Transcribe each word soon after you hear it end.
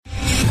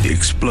the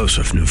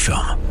explosive new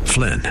film,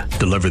 Flynn,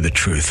 Deliver the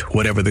Truth,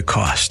 Whatever the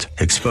Cost,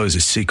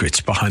 exposes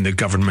secrets behind the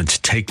government's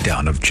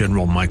takedown of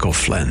General Michael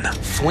Flynn.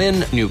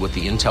 Flynn knew what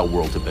the intel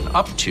world had been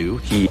up to.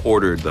 He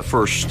ordered the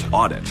first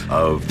audit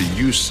of the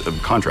use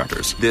of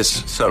contractors.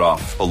 This set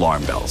off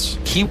alarm bells.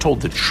 He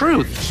told the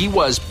truth. He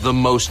was the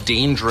most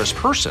dangerous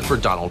person for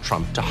Donald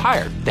Trump to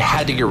hire. They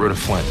had to get rid of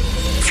Flynn.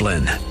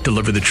 Flynn,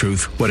 Deliver the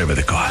Truth, Whatever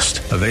the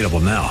Cost. Available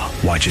now.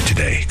 Watch it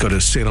today. Go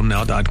to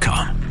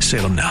salemnow.com.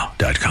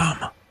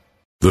 salemnow.com.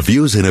 The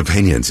views and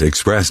opinions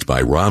expressed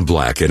by Rob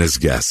Black and his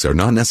guests are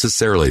not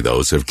necessarily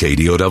those of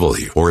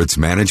KDOW or its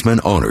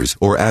management, owners,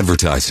 or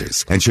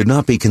advertisers and should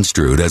not be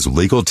construed as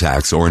legal,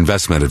 tax, or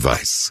investment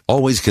advice.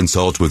 Always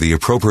consult with the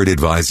appropriate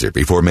advisor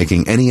before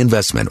making any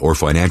investment or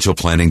financial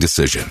planning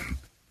decision.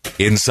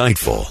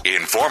 Insightful,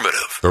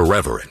 informative,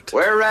 irreverent.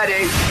 We're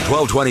ready.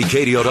 1220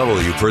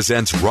 KDOW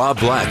presents Rob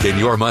Black and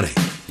Your Money.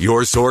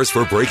 Your source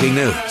for breaking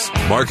news,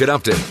 market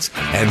updates,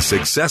 and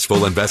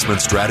successful investment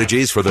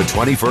strategies for the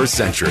 21st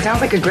century.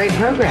 Sounds like a great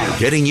program.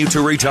 Getting you to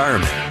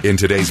retirement in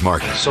today's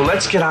market. So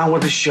let's get on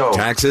with the show.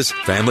 Taxes,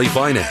 family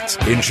finance,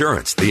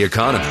 insurance, the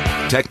economy,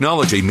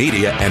 technology,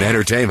 media, and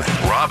entertainment.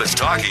 Rob is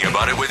talking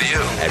about it with you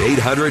at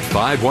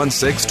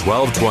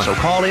 800-516-1220. So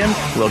call in,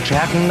 we'll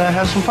chat and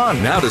have some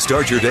fun. Now to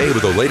start your day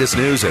with the latest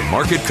news and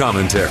market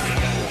commentary.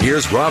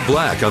 Here's Rob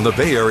Black on the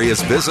Bay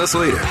Area's business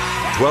leader,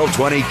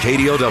 1220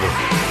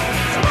 KDOW.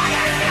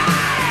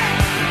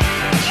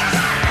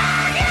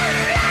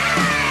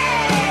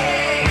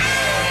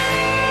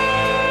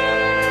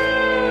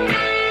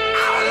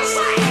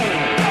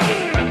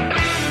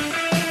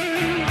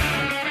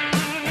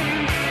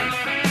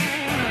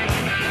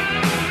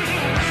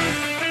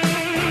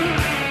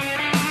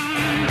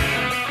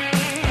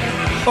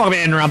 Welcome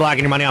in, Rob Black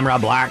and Your Money. I'm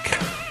Rob Black.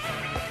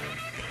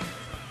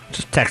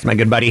 Just text my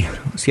good buddy,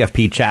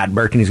 CFP Chad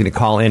Burton. He's going to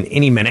call in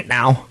any minute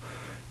now,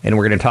 and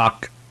we're going to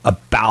talk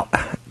about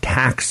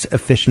tax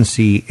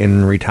efficiency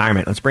in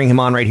retirement. Let's bring him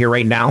on right here,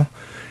 right now.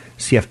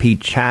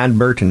 CFP Chad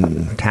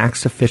Burton,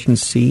 tax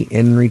efficiency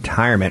in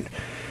retirement.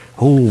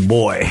 Oh,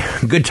 boy.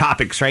 Good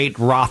topics, right?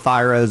 Roth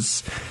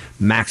IRAs,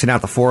 maxing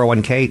out the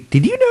 401k.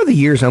 Did you know the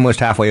year's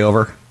almost halfway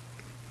over?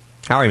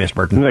 How are you, Miss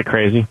Burton? Isn't that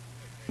crazy?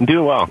 I'm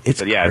doing well.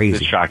 It's yeah, crazy.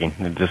 It's shocking.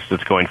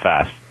 It's going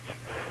fast.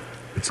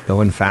 It's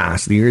going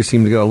fast. The years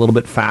seem to go a little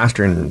bit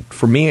faster, and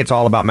for me, it's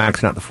all about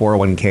maxing out the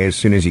 401k as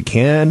soon as you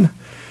can.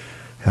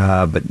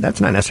 But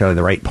that's not necessarily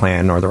the right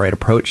plan or the right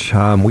approach.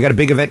 We got a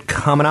big event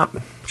coming up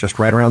just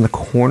right around the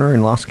corner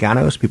in Los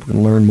Gatos. People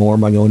can learn more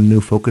by going to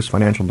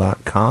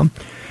newfocusfinancial.com.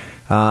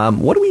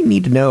 What do we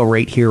need to know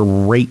right here,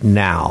 right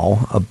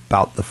now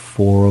about the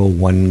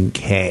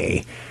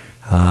 401k?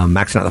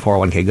 Maxing out the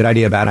 401k, good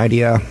idea, bad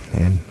idea?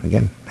 And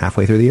again,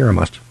 halfway through the year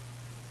almost.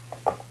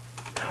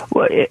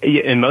 Well,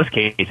 in most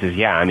cases,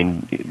 yeah. I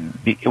mean,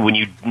 when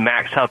you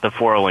max out the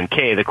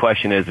 401k, the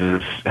question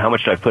is how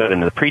much do I put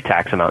into the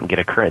pre-tax amount and get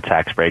a current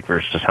tax break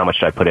versus how much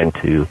do I put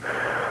into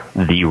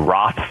the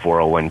Roth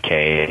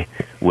 401k,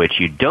 which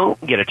you don't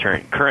get a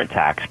current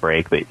tax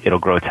break, but it'll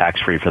grow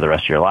tax-free for the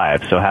rest of your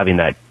life. So having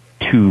that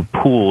two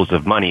pools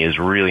of money is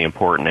really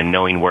important, and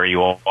knowing where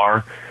you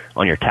are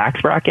on your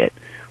tax bracket,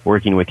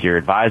 working with your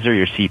advisor,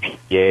 your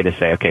CPA, to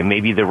say, okay,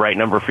 maybe the right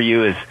number for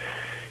you is,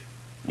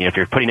 you know, if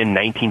you're putting in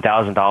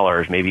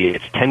 $19,000, maybe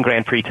it's 10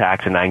 grand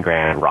pre-tax and 9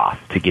 grand Roth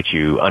to get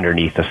you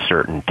underneath a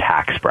certain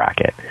tax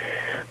bracket.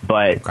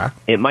 But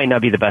It might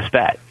not be the best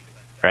bet,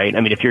 right?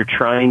 I mean, if you're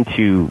trying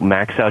to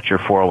max out your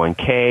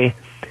 401k,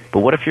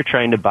 but what if you're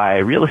trying to buy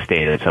real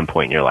estate at some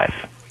point in your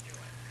life?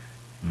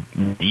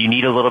 You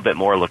need a little bit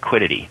more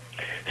liquidity.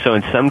 So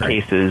in some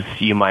cases,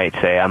 you might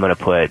say, I'm going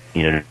to put,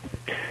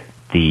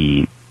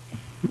 the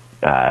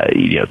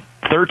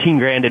 13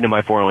 grand into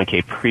my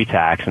 401k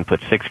pre-tax and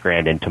put 6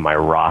 grand into my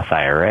Roth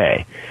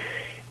IRA.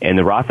 And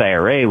the Roth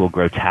IRA will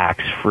grow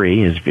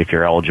tax-free if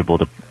you're eligible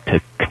to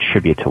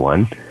contribute to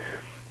one.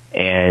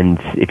 And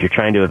if you're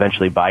trying to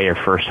eventually buy your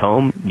first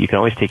home, you can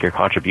always take your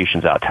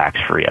contributions out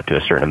tax-free up to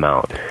a certain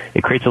amount.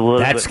 It creates a little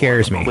bit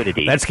more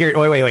liquidity. That scares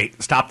me.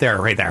 Wait. Stop there,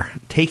 right there.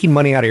 Taking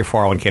money out of your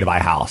 401k to buy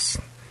a house.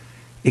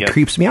 It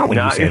creeps me out when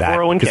you say that.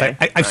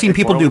 401k. I've seen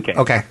people do...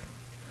 Okay.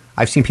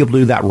 I've seen people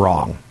do that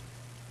wrong.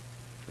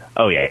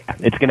 Oh, yeah.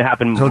 It's going to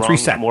happen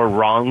more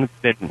wrong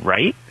than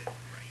right.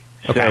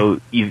 Okay. So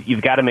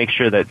you've got to make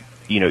sure that,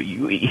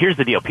 here's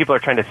the deal. People are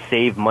trying to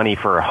save money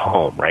for a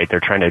home, right? They're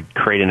trying to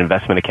create an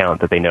investment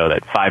account that they know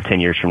that 5-10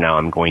 years from now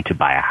I'm going to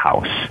buy a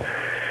house.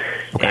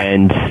 Okay.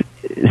 And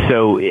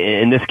so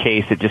in this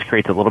case, it just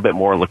creates a little bit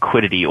more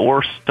liquidity,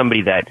 or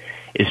somebody that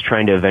is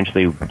trying to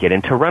eventually get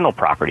into rental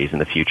properties in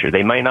the future.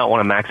 They might not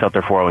want to max out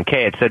their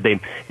 401k. It said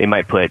they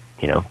might put,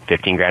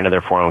 15 grand of their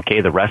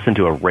 401k, the rest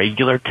into a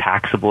regular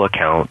taxable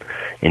account,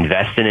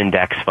 invest in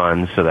index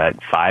funds so that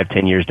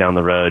 5-10 years down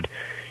the road,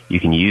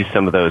 you can use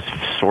some of those,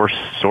 source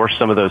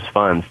some of those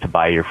funds to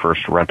buy your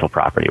first rental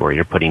property, where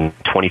you're putting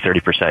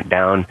 20-30%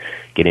 down,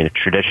 getting a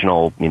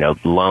traditional,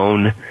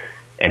 loan,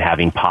 and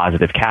having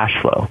positive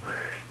cash flow.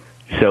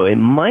 So it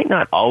might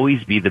not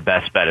always be the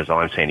best bet is all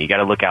I'm saying. You got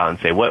to look out and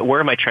say, where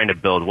am I trying to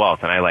build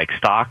wealth? And I like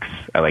stocks,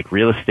 I like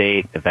real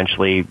estate,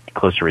 eventually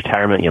close to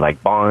retirement, you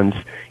like bonds.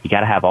 You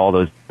got to have all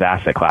those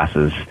asset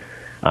classes.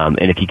 And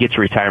if you get to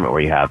retirement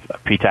where you have a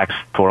pre-tax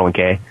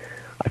 401k,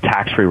 a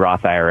tax-free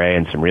Roth IRA,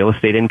 and some real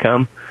estate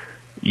income,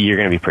 you're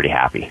going to be pretty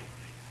happy.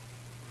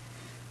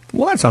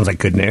 Well, that sounds like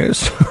good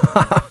news.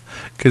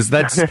 Because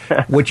that's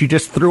what you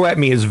just threw at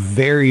me is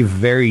very,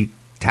 very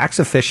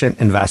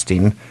tax-efficient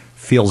investing.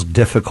 Feels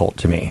difficult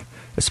to me,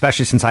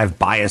 especially since I have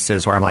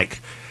biases where I'm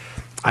like,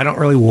 I don't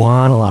really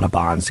want a lot of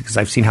bonds because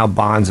I've seen how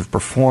bonds have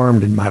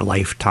performed in my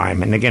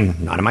lifetime. And again,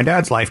 not in my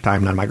dad's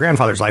lifetime, not in my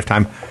grandfather's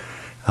lifetime.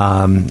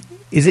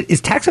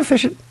 Is tax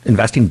efficient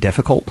investing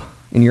difficult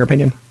in your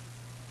opinion?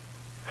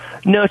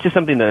 No, it's just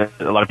something that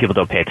a lot of people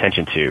don't pay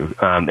attention to.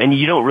 And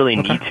you don't really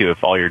need to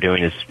if all you're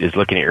doing is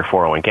looking at your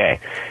 401k.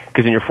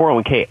 Because in your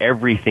 401k,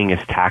 everything is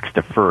tax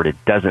deferred. It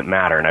doesn't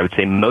matter. And I would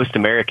say most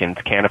Americans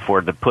can't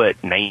afford to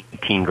put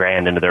 19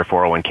 grand into their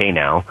 401k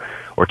now,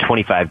 or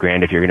 25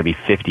 grand if you're going to be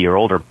 50 or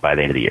older by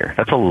the end of the year.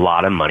 That's a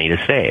lot of money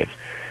to save.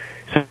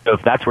 So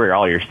if that's where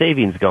all your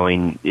savings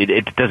going,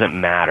 it doesn't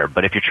matter.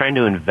 But if you're trying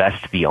to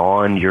invest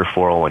beyond your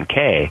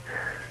 401k,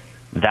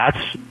 that's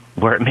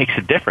where it makes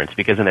a difference,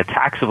 because in a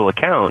taxable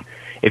account,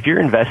 if you're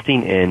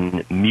investing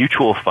in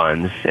mutual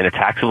funds in a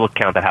taxable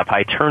account that have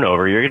high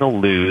turnover, you're going to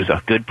lose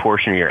a good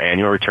portion of your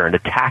annual return to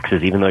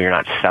taxes, even though you're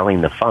not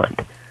selling the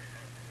fund.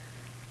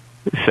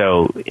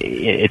 So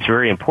it's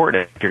very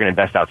important if you're going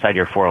to invest outside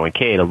your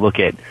 401k to look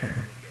at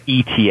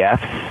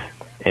ETFs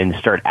and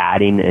start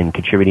adding and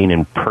contributing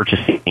and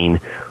purchasing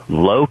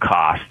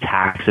low-cost,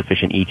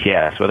 tax-efficient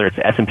ETFs, whether it's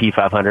S&P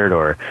 500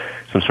 or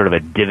some sort of a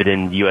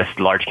dividend, U.S.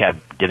 large-cap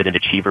dividend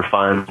achiever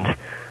fund.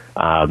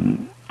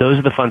 Those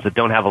are the funds that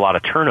don't have a lot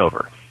of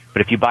turnover.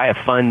 But if you buy a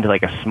fund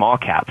like a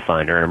small-cap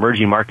fund or an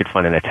emerging market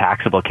fund in a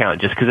taxable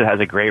account, just because it has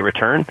a great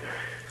return,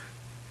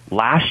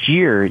 last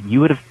year you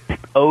would have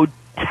owed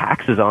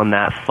taxes on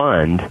that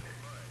fund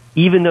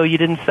even though you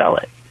didn't sell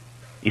it.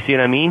 You see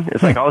what I mean?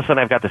 It's like all of a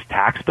sudden I've got this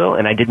tax bill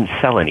and I didn't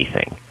sell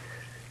anything.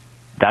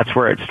 That's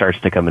where it starts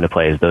to come into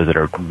play, is those that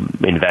are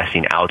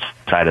investing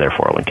outside of their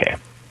 401k.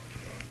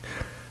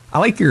 I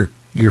like your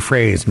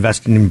phrase,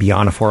 investing in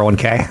beyond a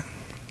 401k.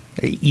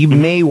 You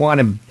may want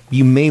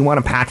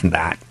to patent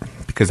that,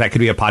 because that could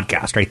be a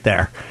podcast right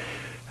there.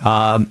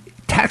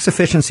 Tax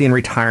efficiency in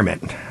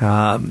retirement.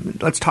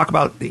 Let's talk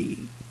about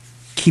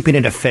keeping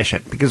it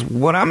efficient, because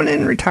when I'm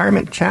in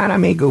retirement, Chad, I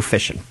may go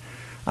fishing.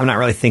 I'm not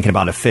really thinking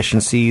about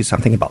efficiencies. I'm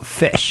thinking about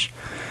fish.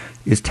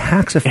 Is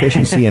tax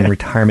efficiency in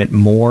retirement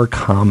more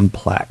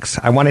complex?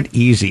 I want it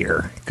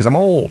easier because I'm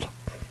old.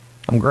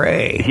 I'm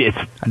gray.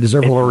 I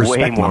deserve a little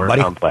respect, way more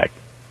buddy. Complex.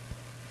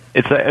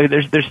 It's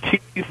there's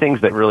two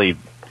things that really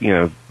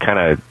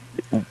kind of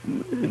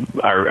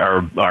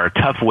are a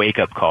tough wake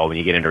up call when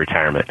you get into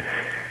retirement.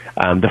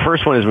 The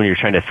first one is when you're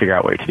trying to figure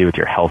out what to do with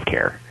your health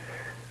care,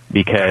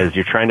 because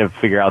you're trying to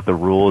figure out the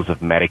rules of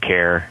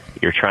Medicare.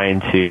 You're trying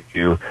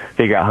to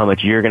figure out how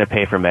much you're going to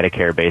pay for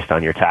Medicare based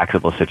on your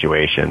taxable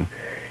situation.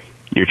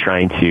 You're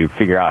trying to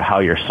figure out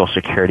how your Social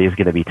Security is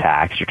going to be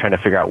taxed. You're trying to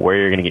figure out where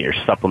you're going to get your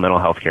supplemental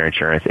health care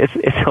insurance.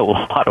 It's a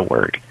lot of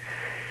work.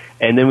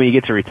 And then when you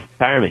get to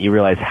retirement, you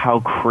realize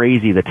how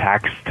crazy the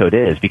tax code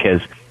is,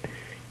 because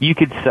you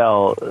could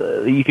go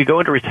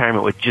into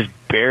retirement with just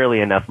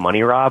barely enough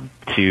money, Rob,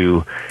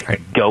 to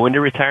go into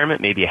retirement.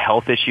 Maybe a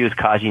health issue is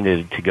causing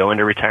you to go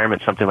into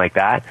retirement, something like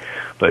that.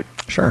 But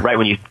right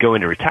when you go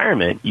into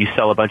retirement, you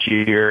sell a bunch of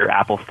your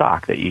Apple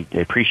stock, that you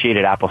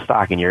appreciated Apple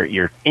stock, and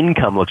your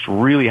income looks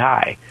really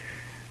high.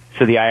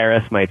 So the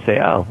IRS might say,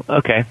 oh,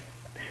 okay,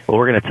 well,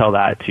 we're going to tell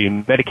that to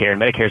Medicare, and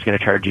Medicare is going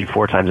to charge you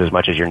 4 times as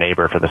much as your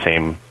neighbor for the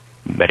same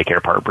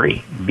Medicare Part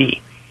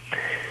B.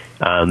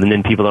 And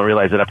then people don't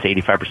realize that up to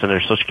 85% of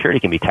their Social Security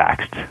can be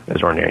taxed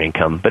as ordinary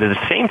income. But at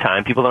the same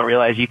time, people don't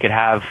realize you could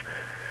have,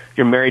 if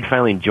you're married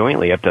filing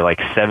jointly, up to like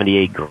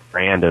 78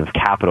 grand of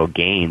capital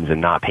gains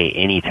and not pay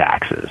any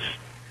taxes.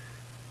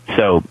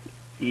 So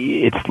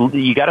you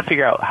got to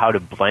figure out how to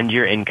blend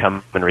your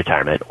income in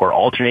retirement, or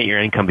alternate your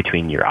income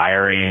between your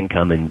IRA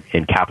income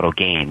and capital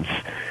gains.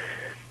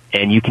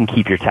 And you can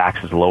keep your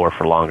taxes lower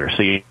for longer.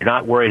 So you're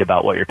not worried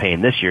about what you're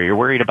paying this year. You're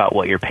worried about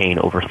what you're paying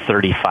over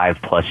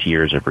 35 plus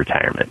years of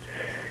retirement,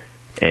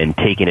 and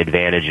taking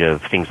advantage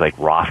of things like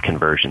Roth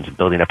conversions,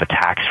 building up a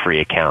tax-free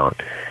account,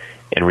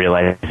 and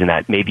realizing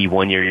that maybe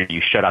one year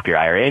you shut off your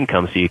IRA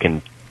income so you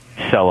can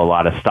sell a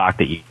lot of stock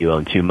that you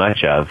own too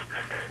much of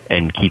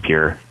and keep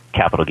your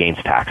capital gains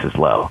taxes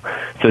low.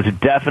 So it's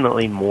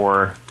definitely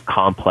more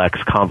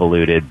complex,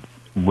 convoluted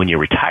when you're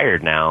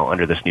retired now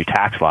under this new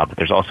tax law, but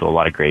there's also a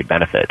lot of great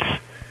benefits.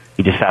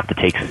 You just have to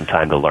take some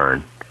time to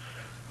learn.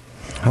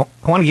 I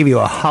want to give you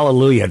a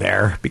hallelujah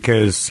there,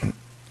 because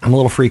I'm a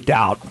little freaked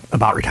out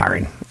about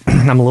retiring.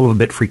 I'm a little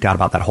bit freaked out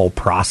about that whole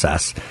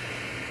process.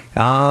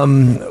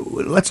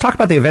 Let's talk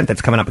about the event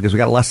that's coming up, because we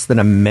got less than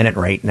a minute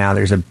right now.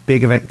 There's a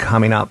big event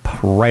coming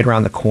up right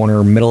around the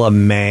corner, middle of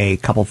May, a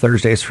couple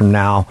Thursdays from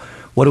now.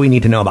 What do we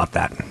need to know about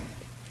that?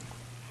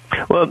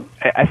 Well,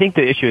 I think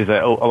the issue is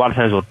that a lot of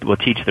times we'll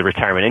teach the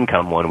retirement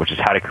income one, which is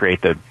how to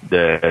create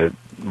the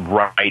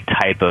right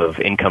type of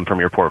income from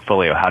your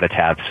portfolio, how to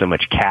have so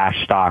much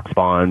cash, stocks,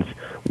 bonds,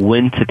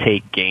 when to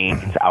take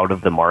gains out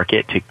of the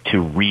market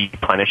to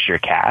replenish your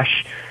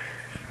cash.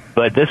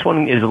 But this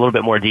one is a little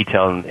bit more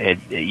detailed. I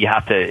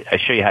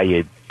show you how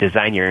you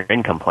design your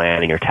income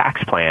plan and your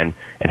tax plan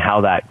and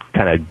how that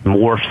kind of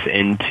morphs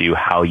into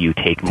how you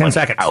take money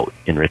out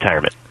in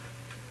retirement.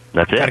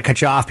 That's it. Got to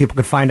cut you off. People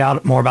can find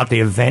out more about the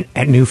event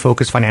at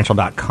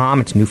newfocusfinancial.com.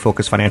 It's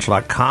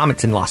newfocusfinancial.com.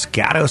 It's in Los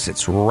Gatos.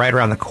 It's right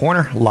around the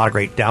corner. A lot of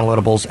great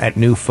downloadables at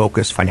New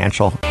Focus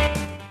Financial.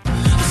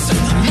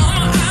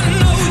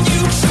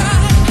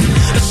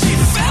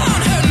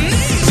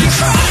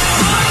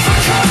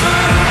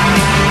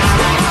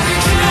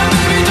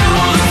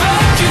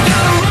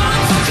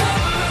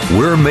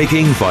 We're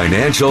making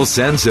financial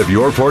sense of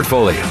your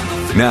portfolio.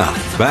 Now,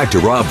 back to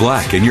Rob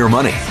Black and Your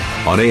Money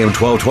on AM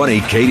 1220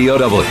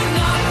 KDOW.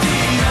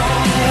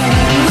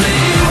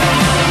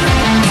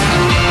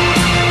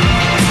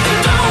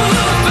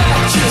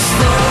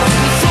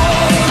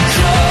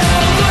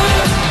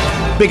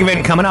 Big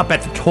event coming up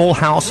at the Toll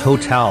House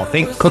Hotel.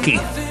 Think Cookie.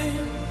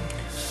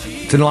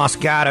 It's in Los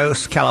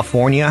Gatos,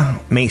 California,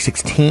 May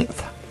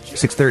 16th,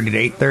 6:30 to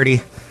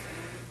 8:30.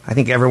 I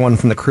think everyone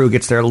from the crew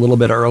gets there a little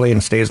bit early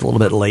and stays a little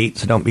bit late,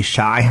 so don't be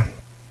shy.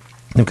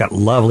 They've got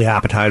lovely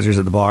appetizers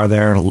at the bar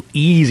there,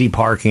 easy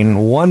parking,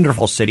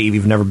 wonderful city if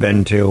you've never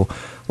been to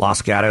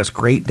Los Gatos,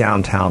 great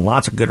downtown,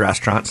 lots of good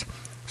restaurants.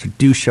 So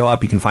do show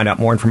up. You can find out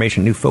more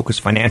information at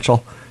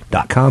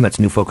newfocusfinancial.com. That's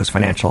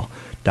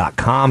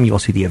newfocusfinancial.com. You'll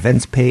see the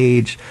events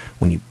page.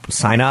 When you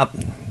sign up,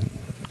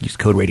 use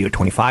code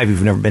radio25. If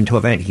you've never been to an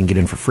event, you can get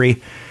in for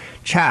free.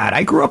 Chad,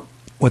 I grew up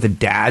with a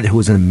dad who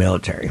was in the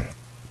military.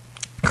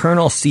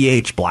 Colonel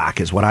C.H. Black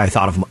is what I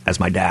thought of as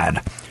my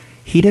dad.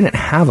 He didn't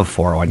have a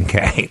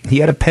 401k. He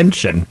had a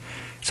pension.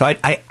 So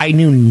I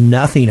knew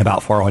nothing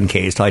about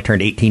 401ks till I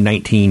turned 18,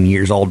 19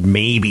 years old.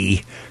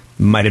 Maybe.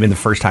 Might have been the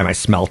first time I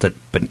smelt it,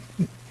 but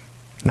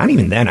not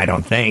even then, I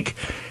don't think.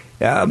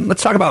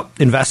 Let's talk about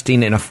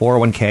investing in a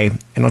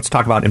 401k, and let's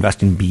talk about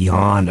investing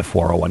beyond a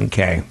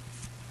 401k.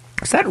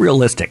 Is that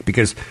realistic?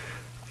 Because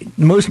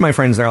most of my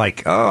friends, they're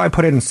like, oh, I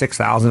put in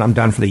 $6,000, I'm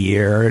done for the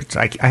year.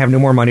 I have no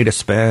more money to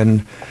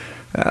spend.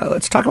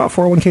 Let's talk about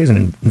 401ks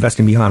and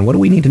investing beyond. What do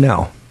we need to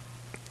know?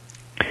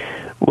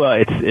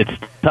 Well, it's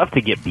tough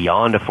to get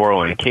beyond a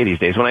 401k these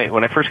days.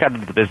 When I first got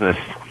into the business,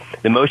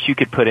 the most you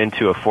could put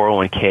into a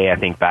 401k, I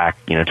think back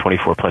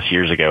 24 plus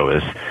years ago,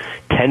 was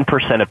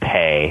 10% of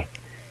pay,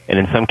 and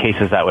in some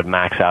cases that would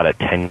max out at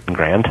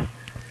 $10,000.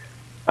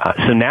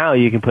 So now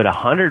you can put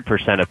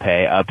 100% of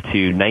pay up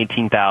to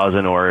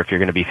 $19,000, or if you're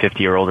going to be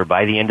 50 or older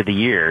by the end of the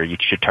year, you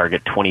should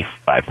target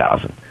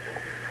 $25,000.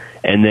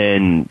 And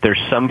then there's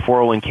some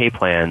 401k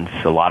plans,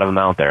 a lot of them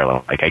out there,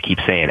 like I keep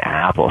saying,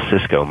 Apple,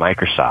 Cisco,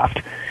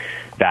 Microsoft,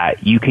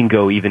 that you can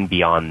go even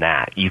beyond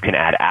that. You can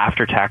add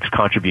after-tax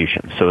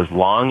contributions. So as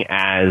long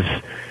as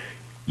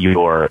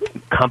your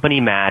company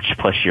match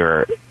plus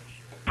your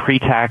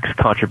pre-tax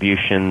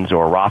contributions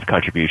or Roth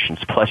contributions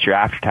plus your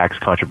after-tax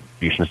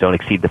contributions don't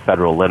exceed the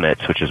federal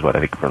limits, which is what I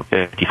think from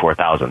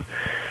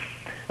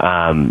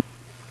 $54,000.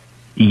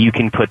 You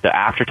can put the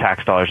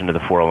after-tax dollars into the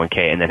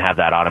 401k and then have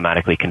that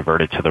automatically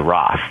converted to the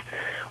Roth,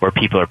 where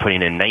people are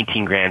putting in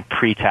 $19,000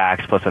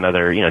 pre-tax plus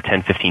another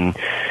 10, 15,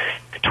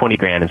 20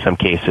 grand in some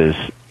cases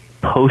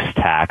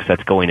post-tax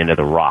that's going into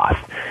the Roth.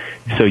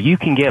 So you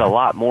can get a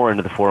lot more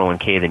into the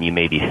 401k than you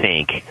maybe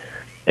think,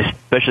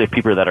 especially if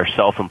people that are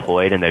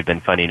self-employed and they've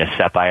been funding a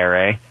SEP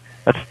IRA.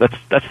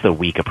 That's the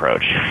weak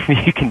approach.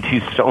 You can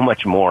do so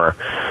much more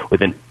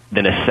than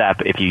a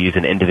SEP if you use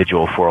an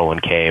individual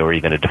 401k or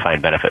even a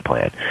defined benefit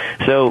plan.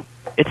 So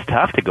it's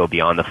tough to go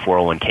beyond the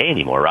 401k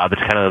anymore, Rob.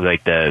 It's kind of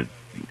like the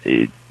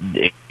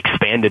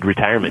expanded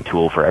retirement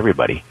tool for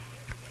everybody.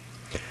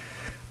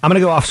 I'm going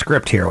to go off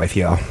script here with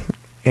you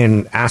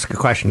and ask a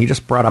question. You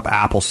just brought up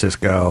Apple,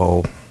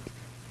 Cisco,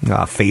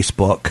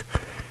 Facebook.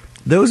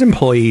 Those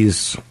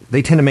employees,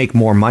 they tend to make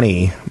more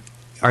money.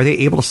 Are they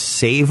able to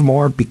save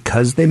more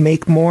because they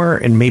make more?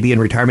 And maybe in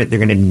retirement, they're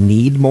going to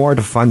need more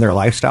to fund their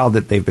lifestyle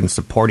that they've been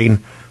supporting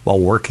while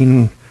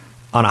working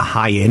on a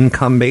high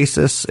income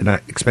basis in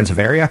an expensive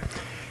area.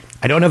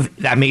 I don't know if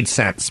that made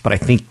sense, but I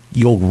think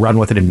you'll run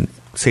with it and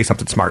say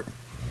something smart.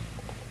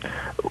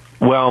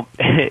 Well,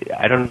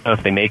 I don't know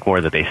if they make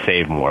more, that they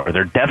save more.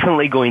 They're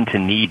definitely going to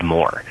need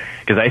more,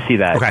 because I see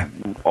that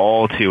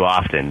all too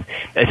often,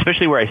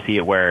 especially where I see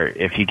it where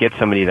if you get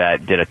somebody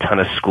that did a ton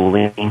of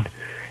schooling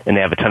and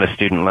they have a ton of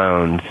student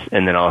loans,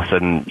 and then all of a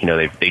sudden,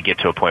 they get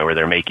to a point where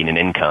they're making an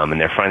income and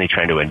they're finally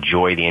trying to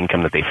enjoy the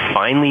income that they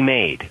finally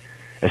made,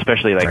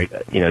 especially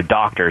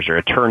doctors or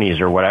attorneys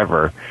or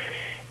whatever.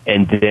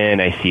 And then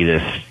I see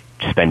this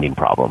spending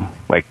problem,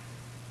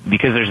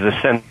 because there's this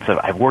sense of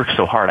I've worked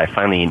so hard, I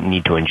finally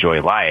need to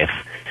enjoy life.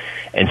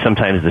 And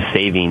sometimes the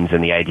savings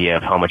and the idea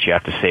of how much you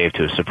have to save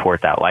to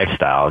support that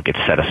lifestyle gets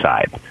set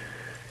aside.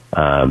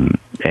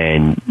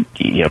 And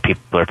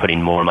people are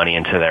putting more money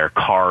into their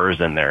cars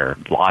and their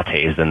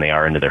lattes than they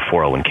are into their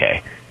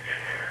 401k.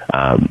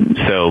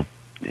 So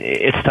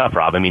it's tough,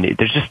 Rob. I mean,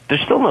 there's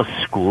still no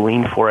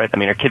schooling for it. I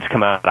mean, our kids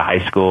come out of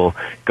high school,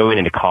 going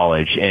into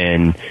college,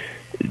 and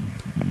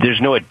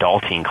there's no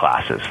adulting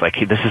classes. Like,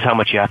 this is how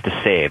much you have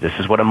to save. This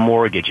is what a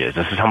mortgage is.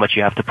 This is how much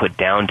you have to put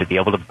down to be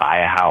able to buy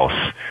a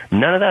house.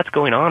 None of that's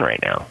going on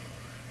right now.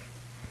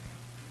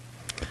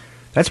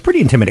 That's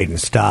pretty intimidating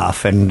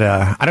stuff. And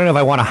I don't know if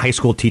I want a high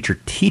school teacher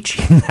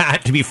teaching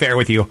that, to be fair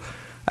with you.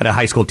 I had a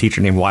high school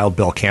teacher named Wild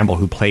Bill Campbell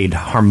who played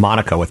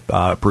harmonica with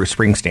Bruce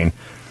Springsteen.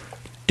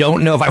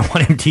 Don't know if I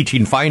want him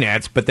teaching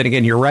finance, but then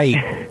again, you're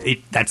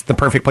right. That's the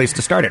perfect place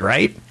to start it,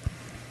 right?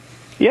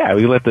 Yeah,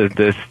 we let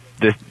the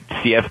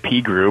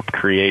CFP group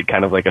create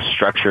kind of like a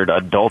structured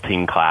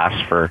adulting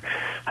class for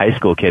high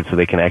school kids so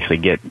they can actually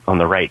get on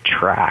the right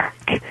track.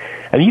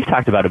 I mean, you've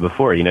talked about it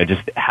before,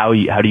 just how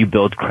do you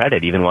build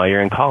credit even while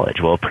you're in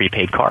college? Well,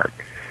 prepaid card.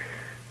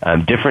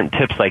 Different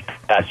tips like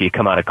that. So you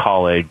come out of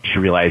college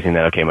realizing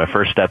that, okay, my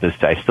first step is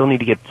I still need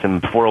to get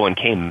some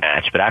 401k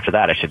match, but after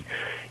that I should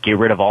get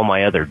rid of all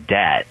my other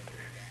debt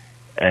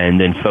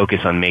and then focus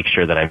on make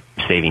sure that I'm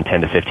saving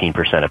 10 to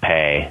 15% of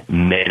pay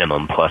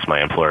minimum plus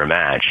my employer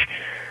match.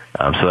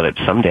 So that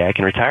someday I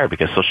can retire,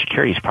 because Social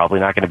Security is probably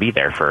not going to be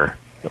there for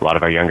a lot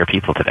of our younger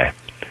people today.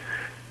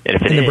 And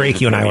if it is, it's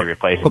going to be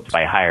replaced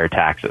by higher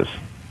taxes.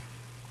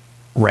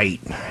 Right.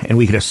 And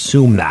we could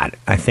assume that,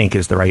 I think,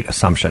 is the right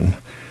assumption.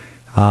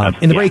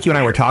 In the break, you and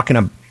I were talking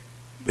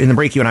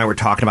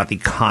about the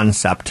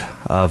concept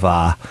of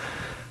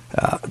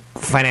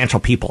financial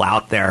people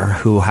out there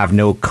who have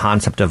no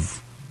concept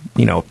of,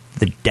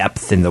 the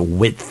depth and the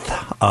width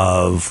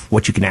of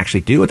what you can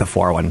actually do with a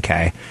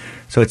 401k.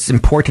 So it's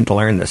important to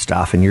learn this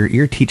stuff, and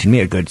you're teaching me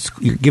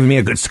you're giving me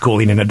a good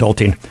schooling in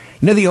adulting.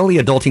 The only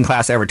adulting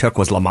class I ever took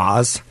was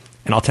Lamaze,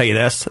 and I'll tell you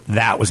this,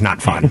 that was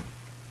not fun.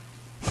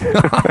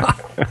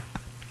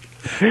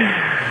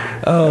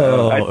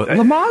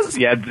 Lamaze?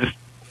 Yeah,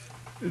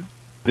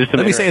 there's some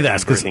Let me say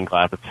this, because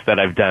classes that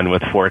I've done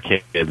with 4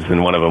 kids,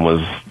 and one of them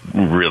was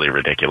really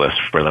ridiculous,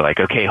 where they're like,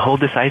 okay,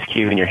 hold this ice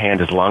cube in your hand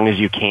as long as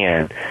you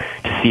can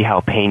to see how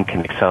pain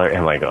can accelerate.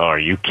 I'm like, oh, are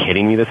you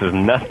kidding me? This is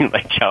nothing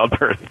like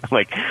childbirth.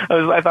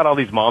 I thought all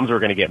these moms were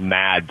going to get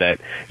mad that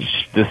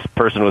this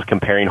person was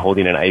comparing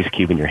holding an ice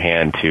cube in your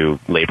hand to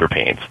labor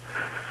pains.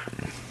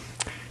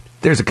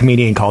 There's a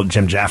comedian called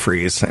Jim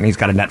Jeffries, and he's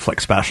got a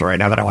Netflix special right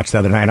now that I watched the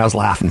other night, and I was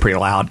laughing pretty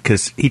loud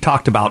because he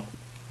talked about,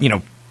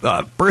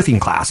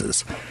 birthing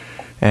classes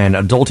and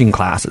adulting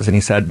classes, and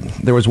he said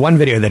there was one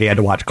video that he had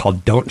to watch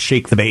called Don't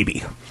Shake the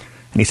Baby,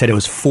 and he said it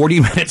was 40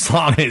 minutes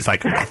long, and he's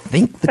like, I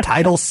think the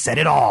title said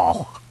it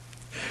all,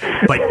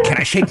 but can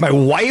I shake my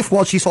wife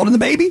while she's holding the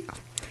baby?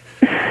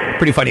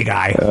 Pretty funny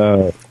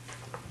guy.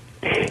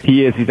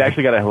 He is. He's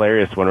actually got a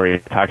hilarious one where he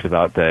talks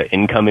about the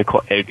income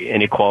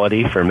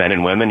inequality for men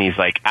and women. He's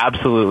like,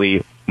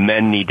 absolutely,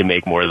 men need to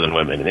make more than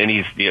women, and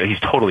he's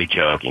totally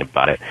joking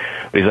about it.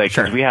 But he's like,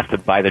 because we have to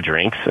buy the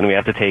drinks and we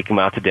have to take them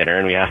out to dinner,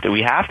 and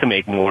we have to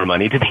make more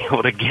money to be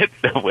able to get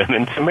the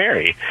women to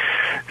marry.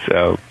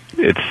 So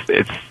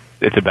it's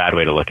a bad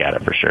way to look at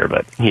it for sure,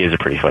 but he is a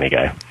pretty funny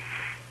guy.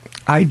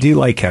 I do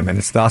like him, and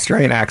it's the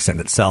Australian accent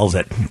that sells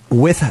it.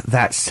 With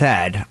that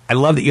said, I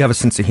love that you have a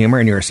sense of humor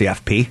and you're a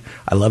CFP.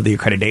 I love the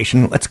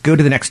accreditation. Let's go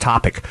to the next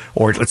topic,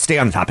 or let's stay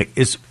on the topic.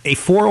 Is a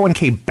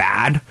 401k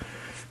bad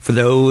for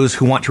those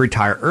who want to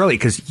retire early?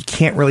 Because you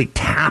can't really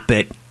tap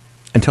it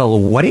until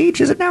what age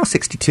is it now?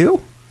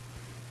 62?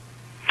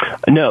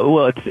 No,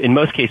 well, it's, in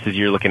most cases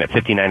you're looking at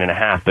 59 and a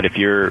half, but if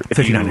you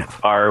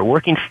are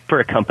working for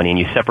a company and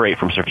you separate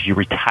from service, you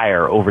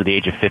retire over the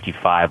age of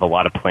 55, a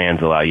lot of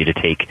plans allow you to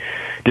take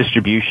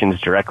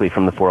distributions directly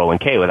from the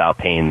 401k without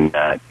paying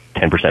that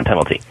 10%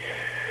 penalty.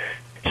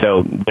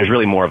 So there's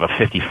really more of a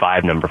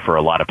 55 number for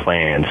a lot of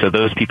plans. So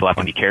those people have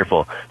to be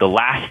careful. The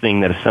last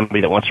thing that is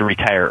somebody that wants to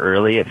retire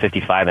early at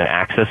 55 and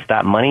access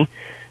that money,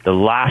 the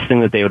last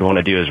thing that they would want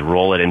to do is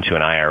roll it into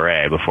an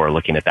IRA before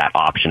looking at that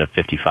option of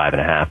 55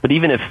 and a half. But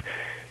even if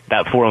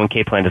that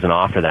 401k plan doesn't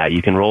offer that,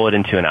 you can roll it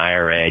into an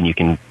IRA and you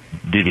can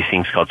do these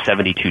things called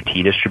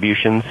 72T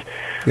distributions,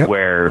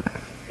 where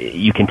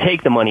you can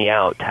take the money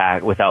out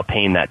without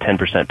paying that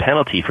 10%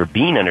 penalty for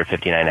being under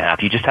 59 and a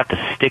half. You just have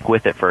to stick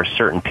with it for a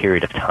certain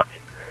period of time.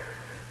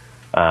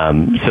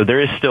 So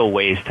there is still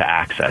ways to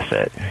access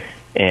it.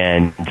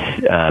 And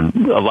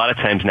a lot of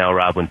times now,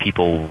 Rob, when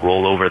people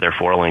roll over their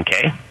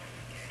 401k,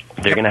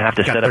 they're going to have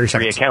to set up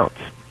 3 accounts.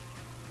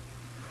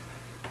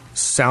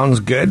 Sounds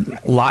good.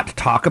 A lot to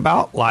talk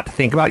about, a lot to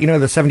think about. The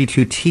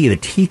 72T, the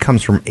T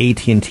comes from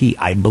AT&T,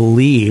 I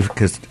believe,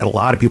 because a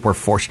lot of people are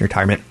forced in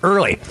retirement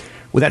early.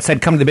 With that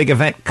said, come to the big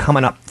event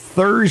coming up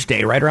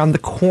Thursday, right around the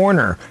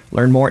corner.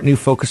 Learn more at New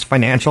Focus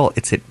Financial.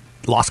 It's at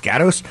Los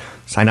Gatos.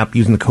 Sign up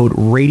using the code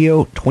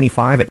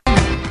RADIO25 at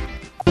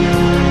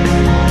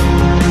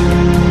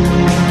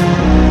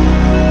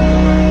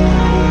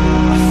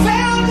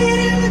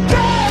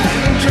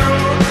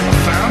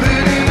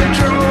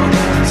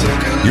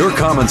Your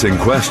comments and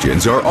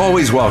questions are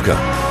always welcome.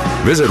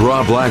 Visit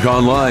Rob Black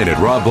online at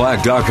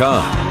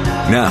robblack.com.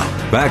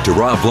 Now, back to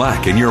Rob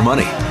Black and Your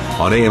Money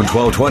on AM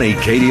 1220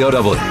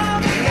 KDOW.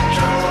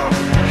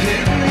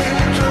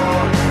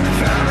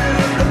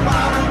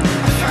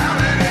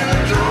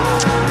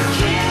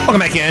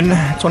 Welcome back in.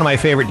 It's one of my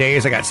favorite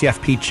days. I got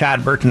CFP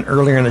Chad Burton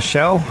earlier in the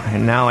show,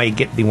 and now I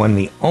get the one,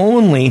 the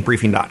only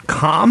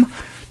Briefing.com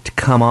to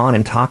come on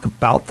and talk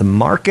about the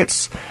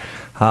markets.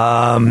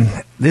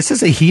 This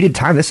is a heated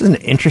time. This is an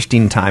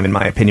interesting time, in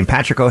my opinion.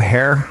 Patrick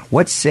O'Hare,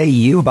 what say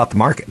you about the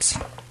markets?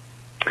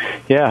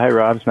 Yeah, hi,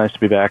 Rob. It's nice to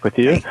be back with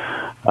you. Hey.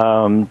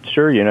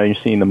 Sure, you're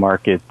seeing the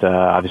market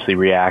obviously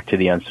react to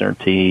the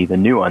uncertainty, the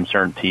new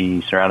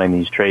uncertainty surrounding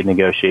these trade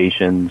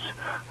negotiations.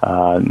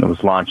 It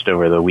was launched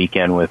over the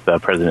weekend with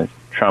President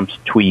Trump's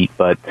tweet,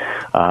 but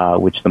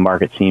which the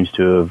market seems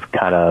to have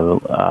kind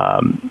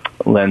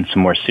of lent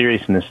some more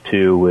seriousness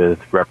to with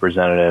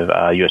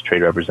U.S.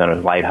 Trade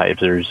Representative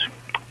Lighthizer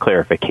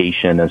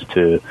clarification as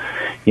to,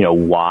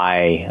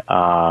 why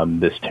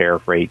this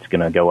tariff rate is going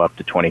to go up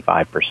to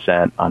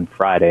 25% on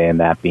Friday, and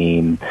that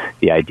being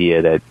the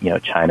idea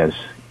that, China's,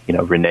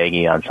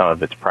 reneging on some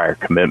of its prior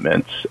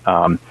commitments.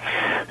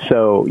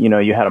 So,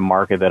 you had a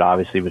market that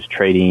obviously was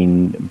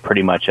trading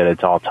pretty much at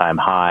its all-time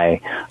high,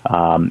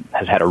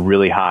 has had a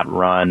really hot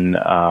run,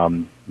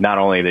 not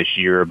only this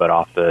year, but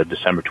off the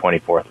December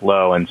 24th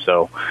low. And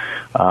so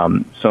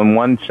in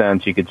one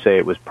sense, you could say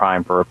it was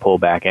primed for a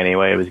pullback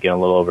anyway. It was getting a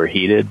little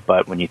overheated,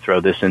 but when you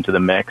throw this into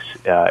the mix,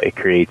 it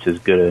creates as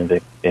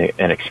good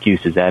an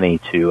excuse as any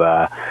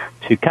to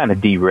kind of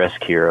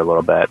de-risk here a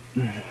little bit.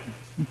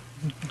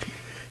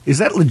 Is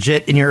that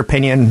legit in your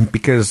opinion?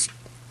 Because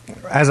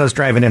as I was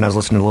driving in, I was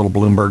listening to a little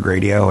Bloomberg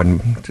radio,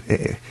 and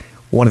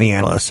one of the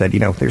analysts said,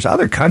 there's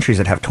other countries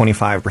that have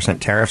 25%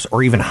 tariffs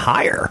or even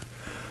higher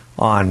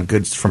on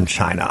goods from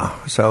China.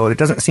 So it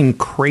doesn't seem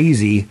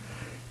crazy,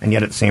 and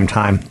yet at the same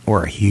time,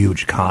 we're a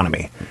huge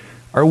economy.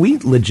 Are we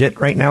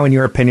legit right now, in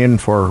your opinion,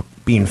 for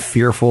being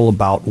fearful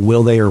about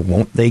will they or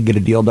won't they get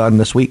a deal done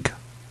this week?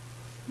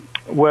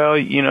 Well,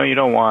 you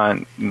don't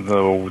want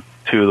the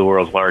two of the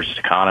world's largest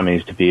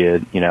economies to be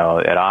at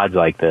odds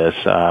like this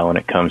when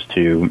it comes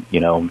to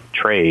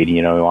trade.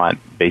 We want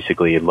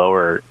basically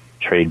lower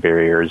trade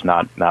barriers,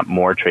 not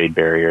more trade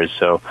barriers.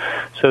 So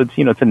it's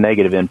it's a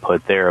negative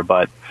input there.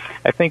 But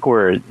I think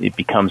where it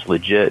becomes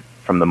legit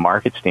from the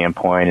market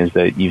standpoint is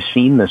that you've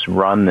seen this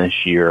run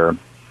this year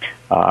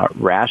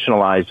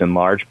rationalized in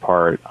large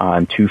part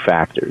on two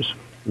factors.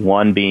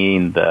 One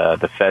being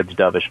the Fed's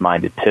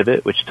dovish-minded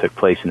pivot, which took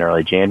place in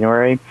early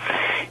January,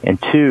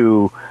 and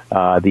two,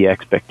 the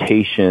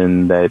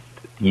expectation that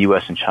the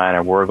U.S. and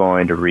China were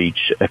going to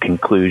reach a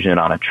conclusion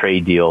on a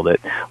trade deal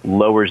that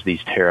lowers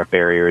these tariff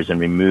barriers and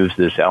removes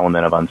this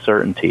element of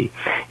uncertainty.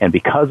 And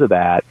because of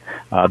that,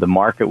 the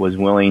market was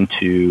willing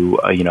to,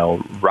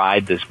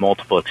 ride this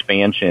multiple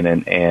expansion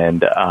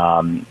and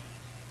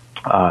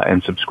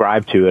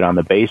subscribe to it on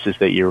the basis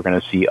that you were going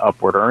to see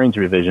upward earnings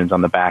revisions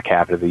on the back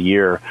half of the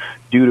year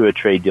due to a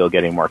trade deal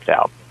getting worked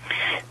out.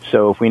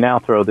 So if we now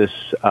throw this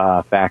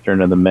factor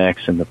into the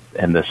mix and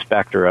the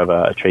specter of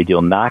a trade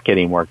deal not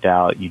getting worked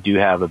out, you do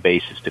have a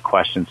basis to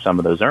question some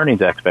of those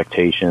earnings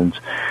expectations,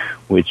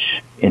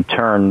 which in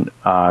turn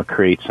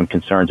creates some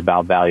concerns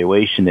about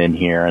valuation in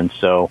here. And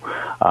so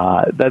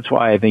that's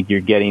why I think you're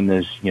getting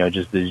this,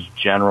 just this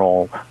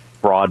general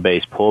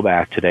broad-based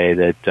pullback today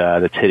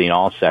that's hitting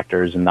all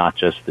sectors and not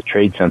just the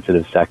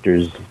trade-sensitive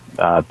sectors,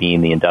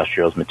 being the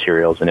industrials,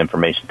 materials, and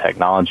information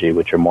technology,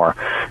 which are more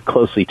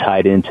closely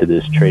tied into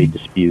this trade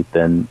dispute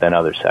than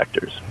other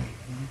sectors.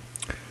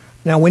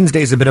 Now,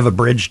 Wednesday's a bit of a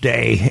bridge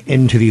day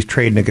into these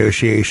trade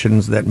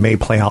negotiations that may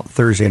play out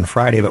Thursday and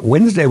Friday, but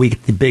Wednesday we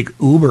get the big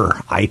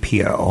Uber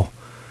IPO,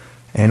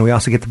 and we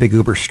also get the big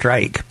Uber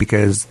strike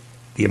because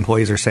the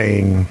employees are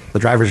saying, the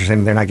drivers are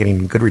saying they're not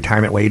getting good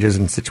retirement wages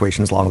and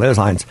situations along those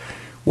lines.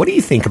 What do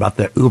you think about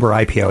the Uber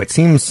IPO? It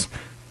seems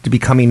to be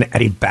coming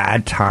at a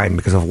bad time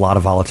because of a lot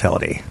of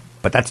volatility.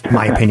 But that's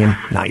my opinion,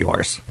 not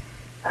yours.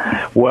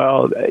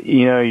 Well,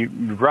 you're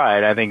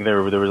right. I think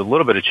there was a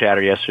little bit of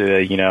chatter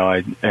yesterday.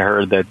 I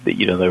heard that,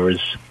 there was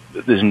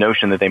this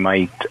notion that they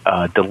might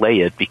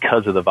delay it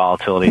because of the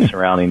volatility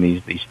surrounding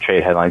these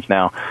trade headlines.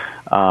 Now,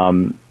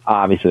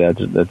 obviously,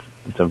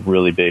 it's a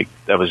really big,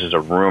 that was just a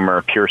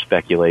rumor, pure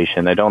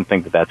speculation. I don't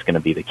think that that's going to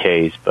be the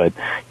case. But,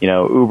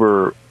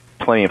 Uber,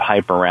 plenty of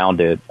hype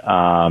around it.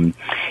 And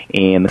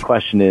the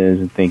question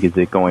is, is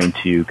it going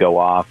to go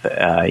off,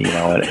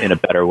 in a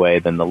better way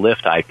than the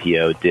Lyft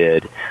IPO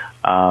did?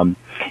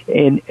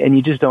 And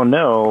you just don't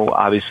know,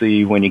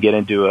 obviously, when you get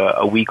into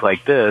a week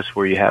like this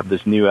where you have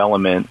this new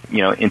element,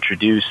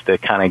 introduced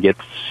that kind of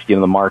gets,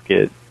 the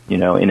market,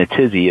 in a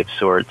tizzy of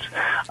sorts.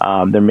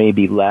 There may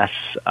be less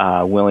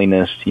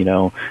willingness,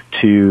 to,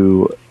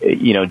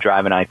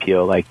 drive an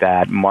IPO like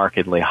that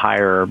markedly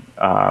higher,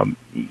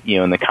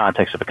 in the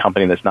context of a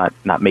company that's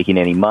not making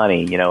any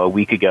money. A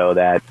week ago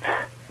that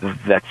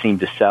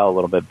seemed to sell a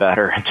little bit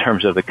better in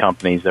terms of the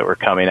companies that were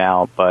coming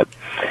out, but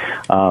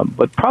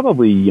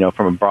probably,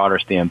 from a broader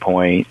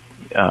standpoint,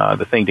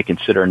 the thing to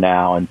consider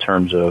now in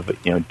terms of,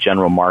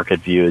 general market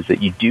view is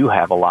that you do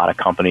have a lot of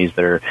companies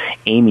that are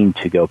aiming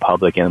to go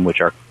public and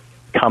which are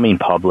coming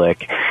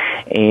public,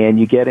 and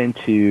you get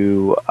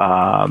into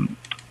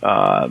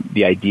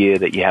the idea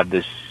that you have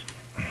this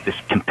this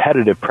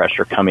competitive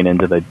pressure coming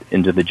into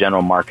the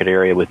general market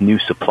area with new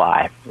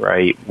supply,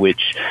 right?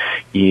 Which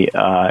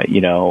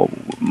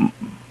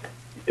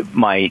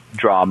might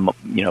draw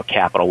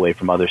capital away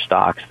from other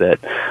stocks that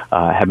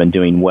have been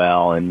doing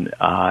well,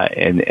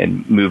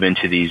 and move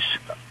into these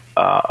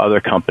other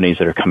companies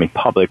that are coming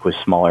public with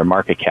smaller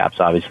market caps,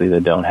 obviously,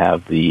 that don't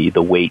have the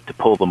weight to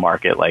pull the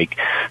market like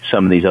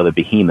some of these other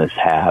behemoths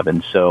have.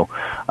 And so,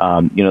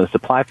 the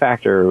supply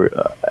factor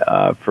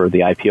for the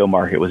IPO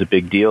market was a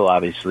big deal,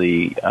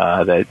 obviously,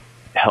 that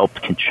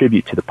helped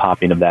contribute to the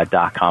popping of that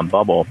dot-com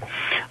bubble.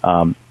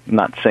 I'm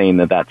not saying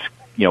that that's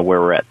where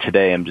we're at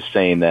today. I'm just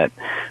saying that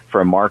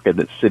for a market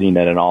that's sitting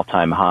at an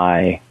all-time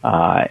high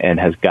and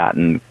has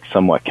gotten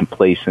somewhat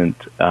complacent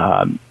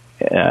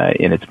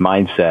in its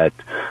mindset,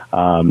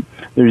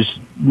 there's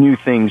new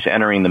things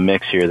entering the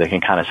mix here that can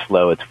kind of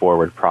slow its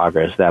forward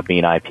progress, that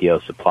being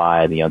IPO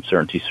supply, the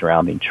uncertainty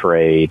surrounding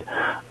trade, two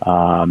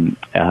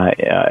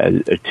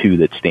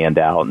that stand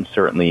out, and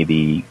certainly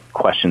the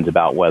questions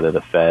about whether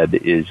the Fed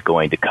is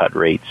going to cut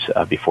rates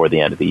before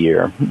the end of the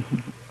year.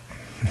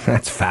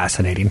 That's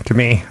fascinating to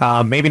me.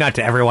 Maybe not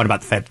to everyone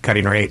about the Fed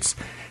cutting rates.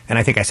 And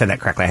I think I said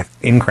that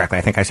incorrectly.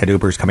 I think I said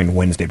Uber's coming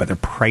Wednesday, but they're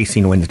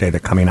pricing Wednesday. They're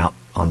coming out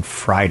on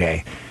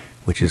Friday,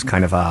 which is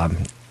kind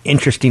of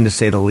interesting to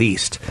say the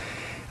least.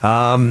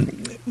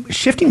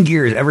 Shifting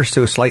gears ever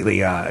so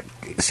slightly,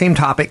 same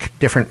topic,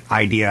 different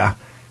idea.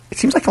 It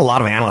seems like a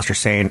lot of analysts are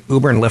saying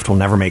Uber and Lyft will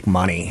never make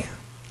money.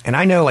 And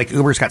I know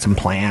Uber's got some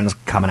plans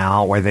coming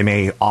out where they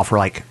may offer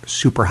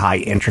super high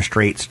interest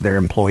rates to their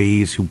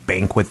employees who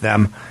bank with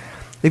them.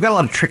 They've got a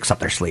lot of tricks up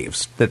their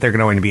sleeves that they're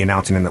going to be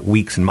announcing in the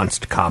weeks and months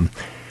to come.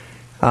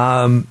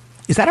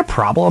 Is that a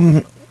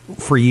problem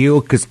for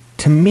you? Because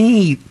to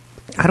me,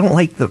 I don't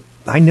like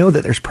I know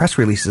that there's press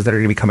releases that are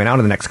going to be coming out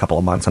in the next couple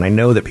of months, and I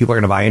know that people are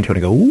going to buy into it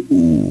and go,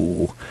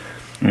 ooh,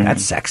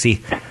 that's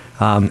sexy.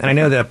 And I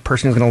know the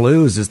person who's going to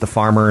lose is the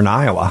farmer in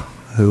Iowa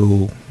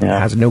who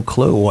has no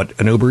clue what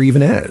an Uber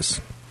even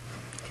is.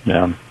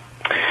 Yeah.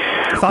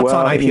 Thoughts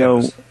on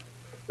IPOs?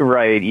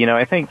 Right.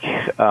 I think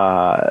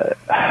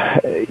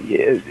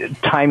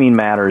timing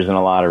matters in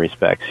a lot of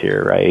respects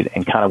here, right?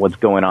 And kind of what's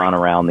going on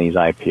around these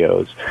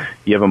IPOs.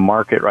 You have a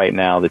market right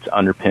now that's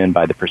underpinned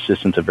by the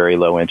persistence of very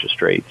low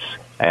interest rates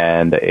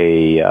and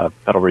a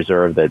Federal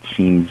Reserve that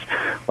seems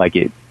like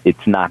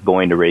it's not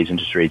going to raise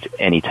interest rates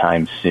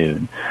anytime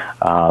soon.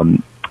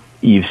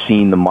 You've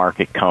seen the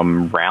market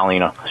come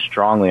rallying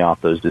strongly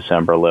off those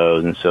December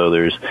lows, and so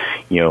there's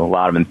a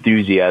lot of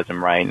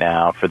enthusiasm right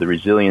now for the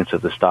resilience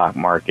of the stock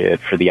market,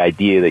 for the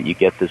idea that you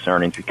get this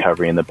earnings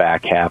recovery in the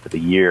back half of the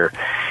year.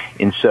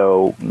 And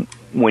so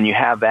when you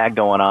have that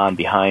going on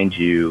behind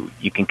you,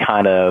 you can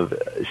kind of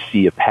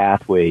see a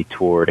pathway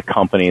toward a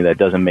company that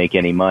doesn't make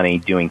any money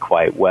doing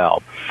quite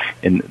well.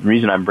 And the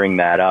reason I bring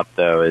that up,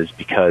 though, is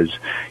because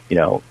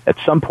at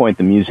some point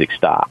the music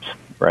stops,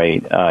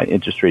 right?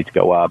 Interest rates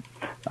go up.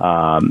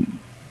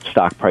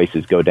 Stock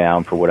prices go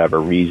down for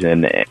whatever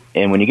reason.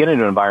 And when you get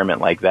into an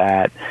environment like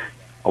that,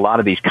 a lot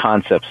of these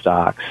concept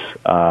stocks,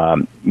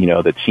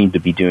 that seem to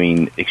be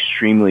doing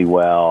extremely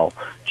well,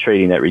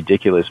 trading at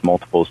ridiculous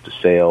multiples to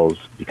sales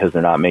because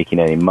they're not making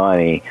any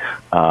money,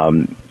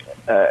 those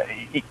are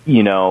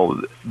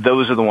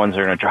the ones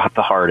that are going to drop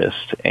the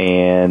hardest.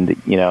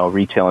 And,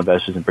 retail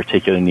investors in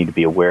particular need to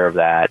be aware of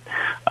that.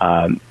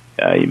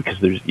 Because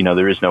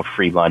there is no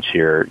free lunch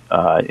here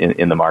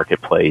in the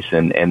marketplace,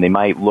 and they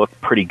might look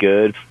pretty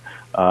good,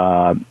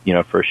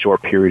 for a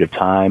short period of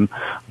time,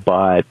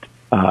 but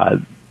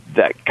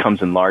that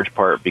comes in large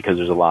part because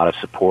there's a lot of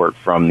support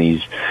from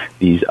these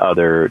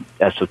other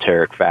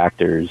esoteric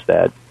factors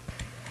that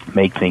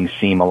make things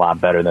seem a lot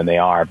better than they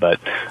are.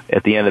 But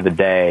at the end of the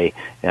day,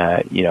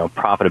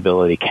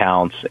 profitability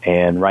counts,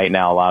 and right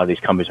now a lot of these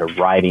companies are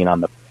riding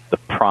on the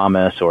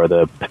promise or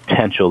the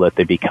potential that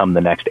they become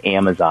the next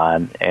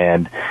Amazon,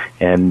 and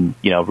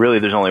really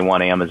there's only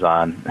one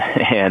Amazon,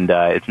 and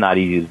it's not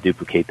easy to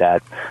duplicate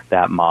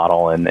that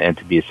model and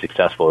to be as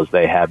successful as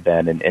they have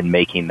been in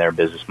making their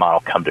business model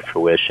come to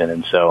fruition.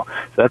 And so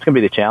that's going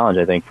to be the challenge,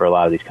 I think, for a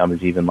lot of these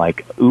companies, even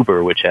like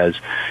Uber, which has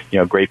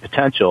great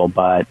potential,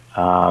 but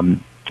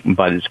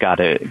it's got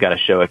to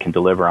show it can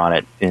deliver on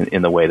it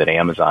in the way that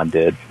Amazon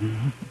did.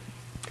 Mm-hmm.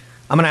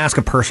 I'm going to ask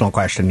a personal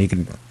question. You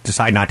can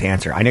decide not to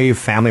answer. I know you have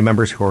family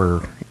members who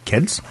are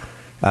kids.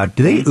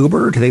 Do they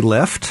Uber? Do they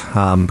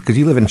Lyft? Because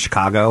you live in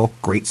Chicago,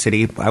 great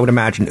city. I would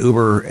imagine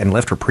Uber and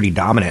Lyft are pretty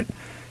dominant.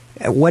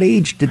 At what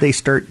age did they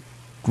start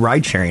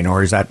ride sharing,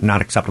 or is that not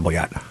acceptable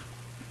yet?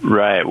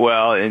 Right.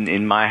 Well,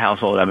 in my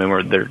household, I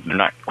mean, they're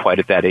not quite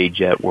at that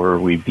age yet where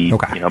we'd be,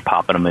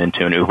 popping them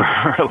into an Uber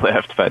or a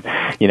Lyft. But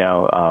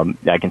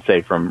I can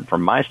say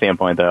from my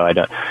standpoint, though, I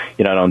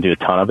don't do a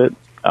ton of it.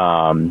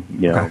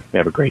 We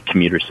have a great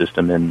commuter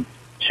system in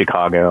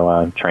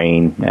Chicago,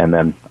 train, and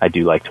then I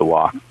do like to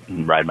walk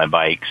and ride my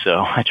bike. So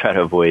I try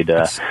to avoid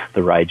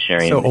the ride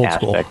sharing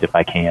aspect if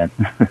I can.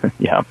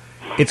 Yeah.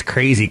 It's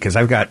crazy because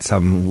I've got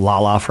some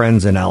Lala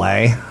friends in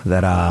LA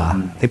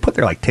that they put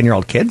their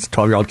 10-year-old kids,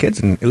 12-year-old kids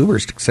in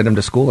Ubers to send them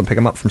to school and pick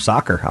them up from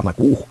soccer. I'm like,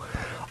 ooh,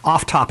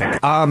 Off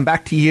topic.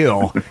 Back to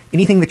you.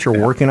 Anything that you're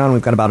working on?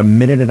 We've got about a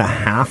minute and a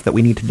half that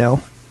we need to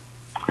know.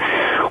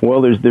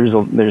 Well,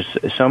 there's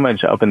so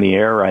much up in the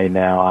air right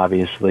now,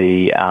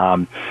 obviously,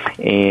 and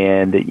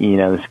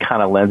this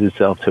kind of lends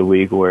itself to a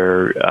week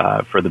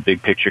where, for the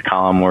big picture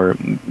column,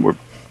 we're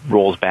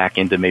rolls back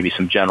into maybe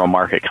some general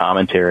market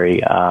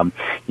commentary. Like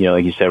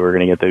you said, we're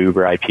going to get the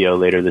Uber IPO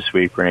later this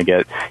week. We're going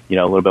to get,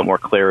 a little bit more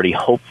clarity,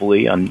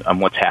 hopefully, on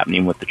what's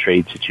happening with the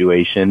trade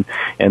situation.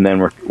 And then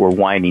we're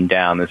winding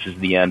down. This is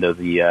the end of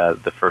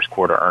the first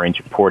quarter earnings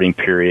reporting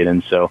period.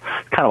 And so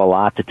kind of a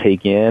lot to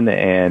take in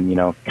and,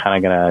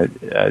 kind of going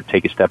to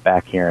take a step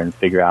back here and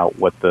figure out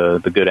what the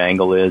good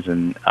angle is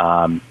and,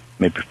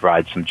 maybe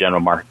provide some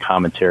general market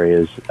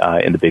commentary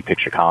in the big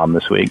picture column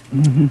this week.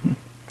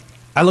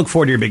 I look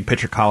forward to your big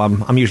picture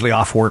column. I'm usually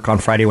off work on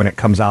Friday when it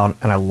comes out,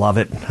 and I love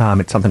it.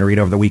 It's something to read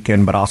over the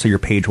weekend, but also your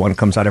page one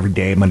comes out every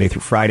day, Monday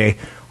through Friday.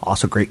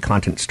 Also great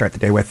content to start the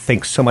day with.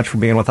 Thanks so much for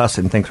being with us,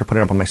 and thanks for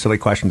putting up on my silly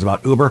questions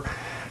about Uber.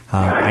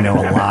 I know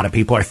a lot of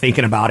people are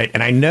thinking about it,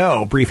 and I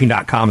know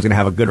Briefing.com is going to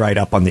have a good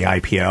write-up on the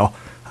IPO,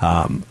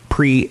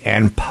 pre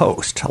and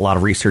post. A lot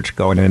of research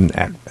going in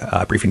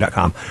at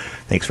Briefing.com.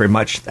 Thanks very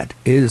much. That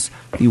is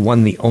the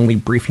one, the only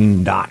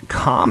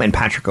Briefing.com, and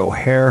Patrick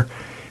O'Hare.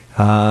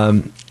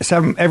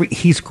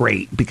 He's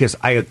great because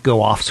I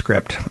go off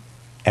script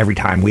every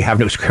time. We have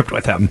no script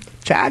with him.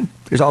 Chad,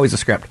 there's always a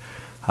script.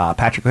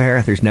 Patrick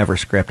O'Hare, there's never a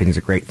script, and he's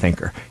a great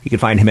thinker. You can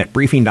find him at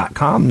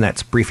Briefing.com.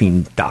 That's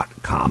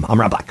Briefing.com.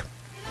 I'm Rob Black.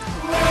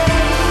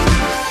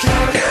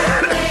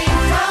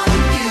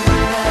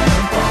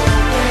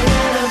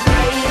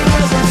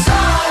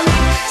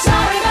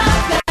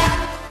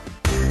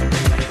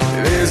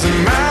 There's a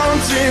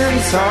mountain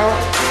top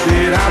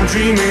that I'm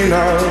dreaming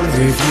of.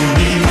 If you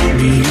need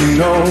me, you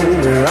know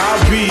where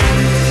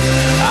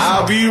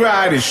I'll be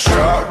riding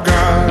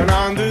shotgun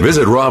on the...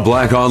 Visit Rob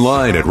Black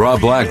online at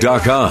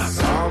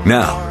robblack.com.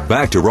 Now,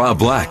 back to Rob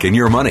Black and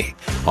Your Money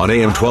on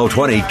AM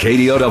 1220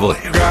 KDOW.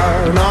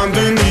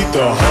 Underneath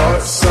the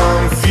hot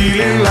sun,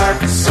 feeling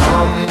like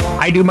someone.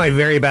 I do my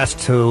very best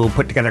to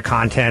put together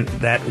content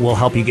that will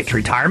help you get to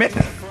retirement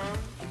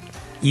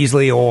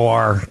easily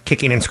or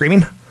kicking and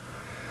screaming.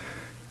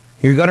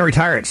 You're going to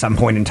retire at some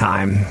point in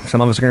time.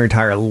 Some of us are going to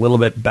retire a little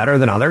bit better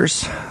than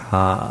others.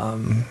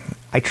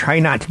 I try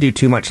not to do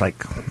too much like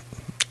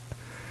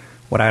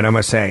what I'd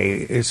almost say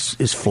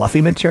is fluffy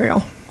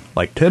material.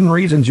 Like 10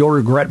 reasons you'll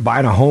regret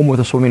buying a home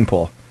with a swimming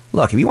pool.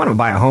 Look, if you want to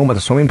buy a home with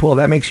a swimming pool,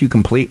 that makes you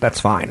complete, that's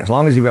fine. As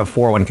long as you have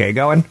 401k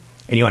going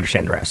and you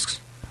understand the risks.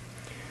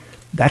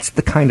 That's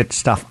the kind of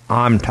stuff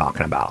I'm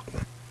talking about.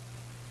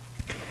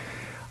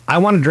 I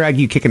want to drag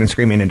you kicking and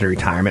screaming into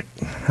retirement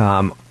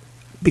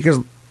because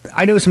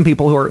I know some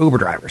people who are Uber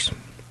drivers.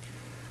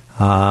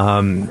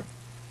 A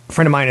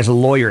friend of mine is a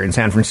lawyer in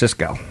San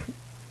Francisco.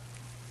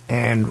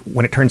 And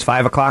when it turns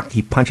 5 o'clock,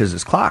 he punches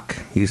his clock.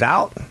 He's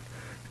out.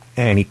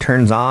 And he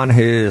turns on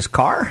his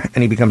car.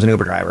 And he becomes an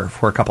Uber driver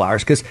for a couple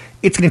hours. Because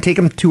it's going to take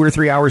him 2 or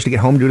 3 hours to get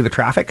home due to the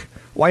traffic.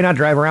 Why not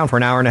drive around for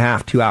an hour and a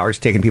half, 2 hours,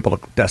 taking people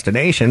to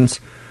destinations,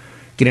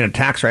 getting a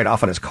tax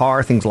write-off on his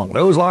car, things along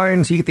those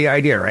lines. You get the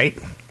idea, right?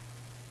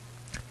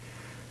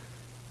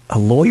 A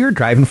lawyer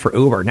driving for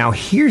Uber. Now,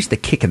 here's the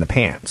kick in the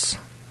pants.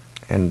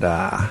 And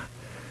I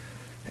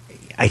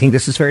think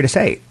this is fair to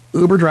say.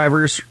 Uber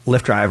drivers,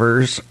 Lyft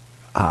drivers,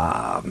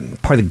 part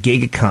of the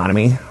gig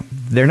economy,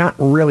 they're not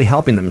really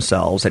helping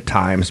themselves at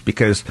times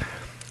because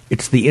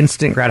it's the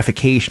instant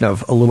gratification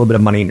of a little bit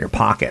of money in your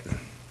pocket.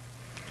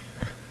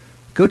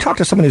 Go talk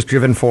to someone who's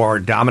driven for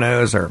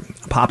Domino's or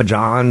Papa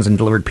John's and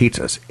delivered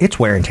pizzas. It's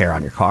wear and tear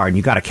on your car, and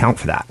you got to account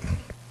for that.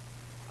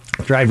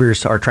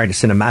 Drivers are trying to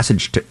send a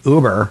message to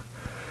Uber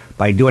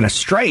by doing a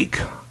strike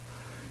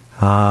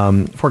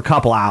for a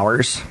couple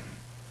hours.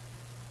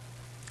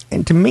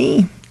 And to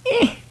me,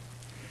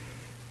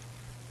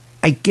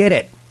 I get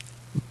it.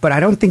 But I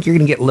don't think you're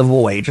going to get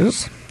livable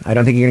wages. I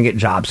don't think you're going to get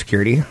job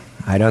security.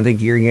 I don't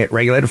think you're going to get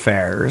regulated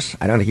fares.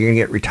 I don't think you're going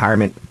to get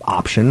retirement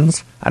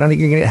options. I don't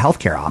think you're going to get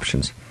healthcare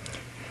options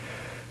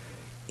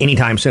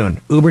anytime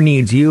soon. Uber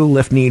needs you.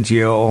 Lyft needs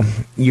you.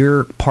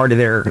 You're part of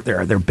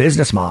their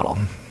business model.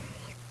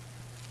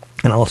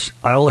 And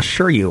I'll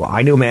assure you,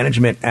 I know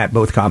management at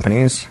both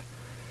companies,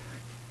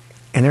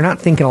 and they're not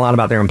thinking a lot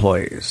about their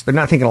employees. They're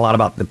not thinking a lot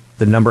about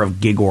the number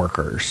of gig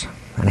workers.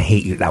 And I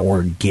hate that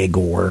word, gig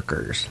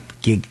workers,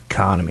 gig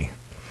economy.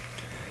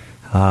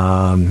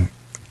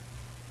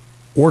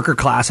 Worker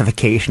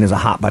classification is a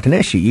hot button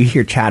issue. You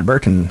hear Chad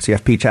Burton,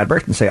 CFP Chad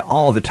Burton, say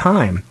all the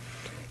time,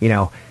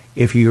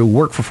 if you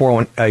work for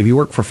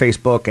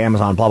Facebook,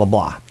 Amazon, blah, blah,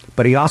 blah.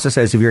 But he also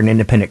says if you're an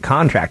independent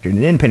contractor,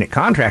 and independent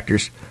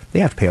contractors, they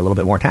have to pay a little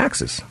bit more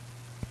taxes,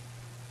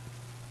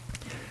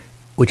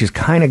 which is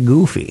kind of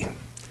goofy.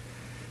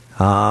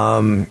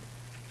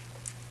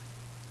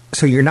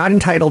 So you're not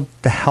entitled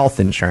to health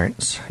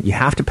insurance. You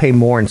have to pay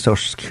more in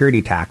Social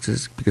Security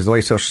taxes because the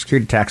way Social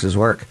Security taxes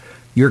work,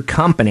 your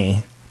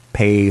company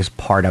pays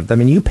part of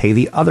them and you pay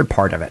the other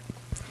part of it.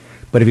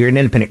 But if you're an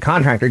independent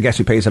contractor, guess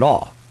who pays it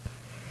all?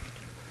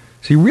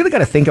 So you really got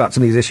to think about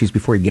some of these issues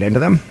before you get into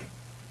them.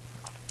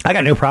 I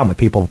got no problem with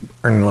people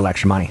earning a little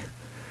extra money.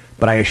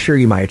 But I assure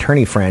you, my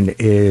attorney friend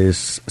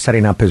is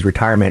setting up his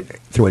retirement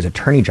through his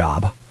attorney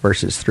job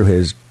versus through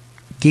his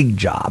gig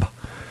job.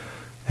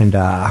 And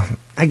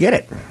I get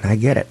it.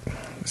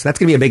 So that's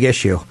going to be a big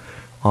issue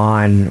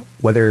on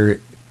whether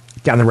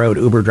down the road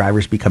Uber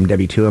drivers become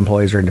W-2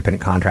 employees or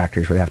independent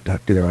contractors where they have to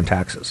do their own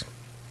taxes.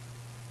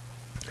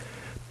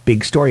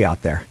 Big story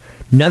out there.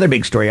 Another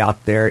big story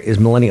out there is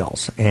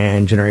millennials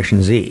and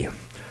Generation Z.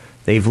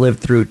 They've lived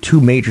through 2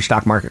 major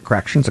stock market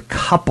corrections, a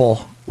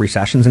couple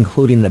recessions,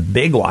 including the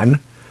big one.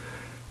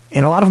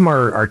 And a lot of them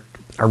are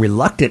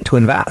reluctant to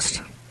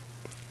invest.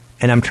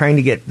 And I'm trying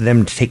to get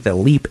them to take the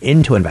leap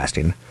into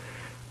investing.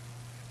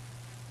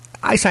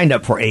 I signed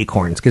up for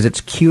Acorns because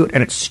it's cute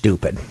and it's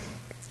stupid.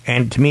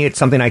 And to me, it's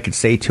something I could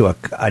say to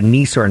a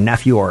niece or a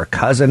nephew or a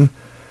cousin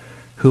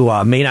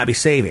who may not be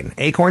saving.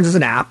 Acorns is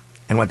an app.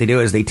 And what they do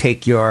is they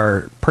take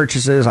your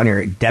purchases on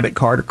your debit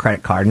card or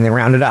credit card and they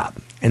round it up.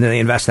 And then they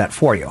invest that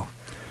for you.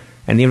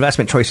 And the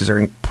investment choices are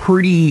in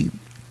pretty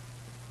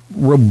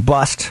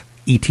robust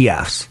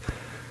ETFs.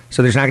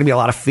 So there's not going to be a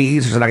lot of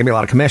fees. There's not going to be a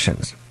lot of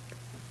commissions.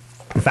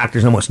 In fact,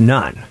 there's almost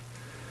none.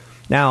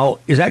 Now,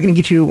 is that going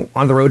to get you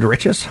on the road to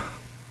riches?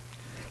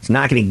 It's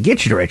not going to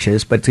get you to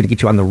riches, but it's going to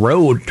get you on the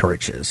road to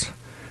riches.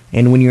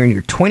 And when you're in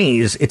your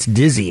 20s, it's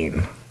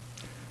dizzying.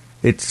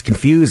 It's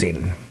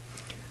confusing.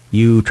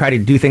 You try to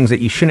do things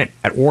that you shouldn't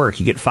at work.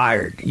 You get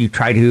fired. You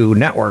try to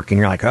network, and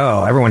you're like,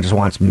 "Oh, everyone just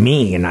wants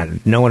me,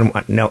 and no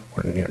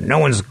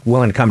one's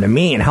willing to come to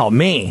me and help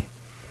me."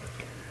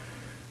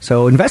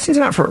 So investing is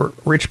not for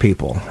rich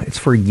people; it's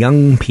for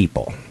young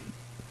people.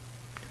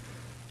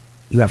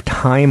 You have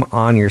time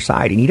on your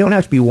side, and you don't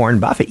have to be Warren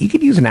Buffett. You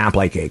could use an app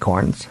like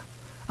Acorns.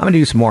 I'm gonna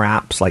do some more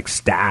apps like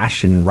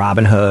Stash and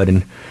Robinhood,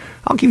 and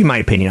I'll give you my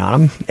opinion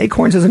on them.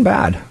 Acorns isn't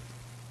bad.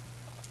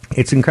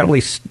 It's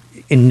incredibly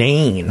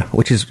inane,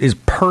 which is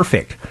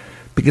perfect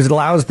because it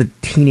allows the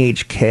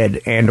teenage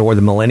kid and or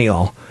the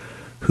millennial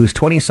who's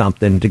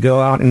 20-something to go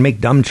out and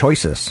make dumb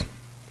choices.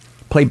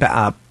 Play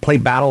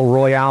Battle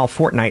Royale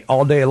Fortnite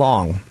all day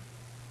long.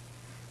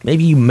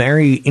 Maybe you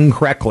marry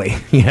incorrectly,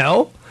 you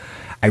know?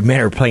 I met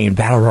her playing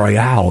Battle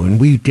Royale and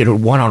we did a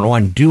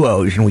one-on-one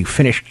duos and we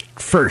finished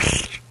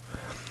first.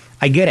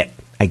 I get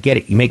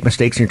it. You make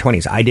mistakes in your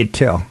 20s. I did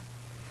too.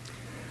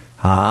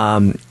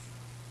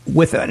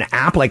 With an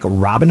app like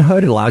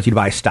Robinhood, it allows you to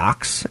buy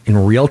stocks in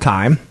real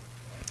time.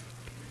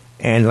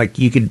 And like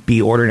you could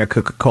be ordering a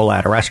Coca-Cola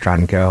at a restaurant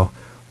and go,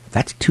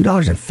 that's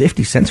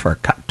 $2.50 for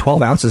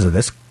 12 ounces of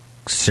this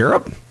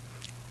syrup?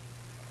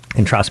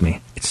 And trust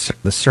me,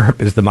 the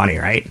syrup is the money,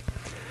 right?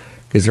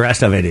 Because the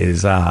rest of it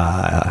is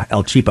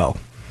El Cheapo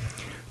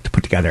to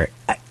put together.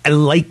 I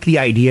like the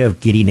idea of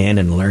getting in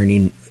and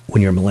learning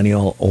when you're a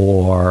millennial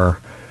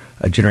or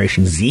a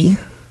Generation Z.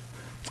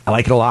 I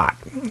like it a lot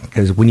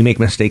because when you make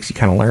mistakes, you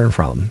kind of learn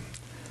from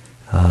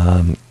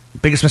them.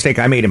 Biggest mistake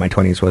I made in my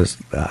 20s was,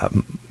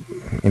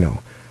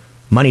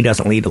 money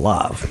doesn't lead to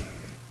love.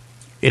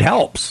 It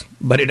helps,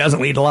 but it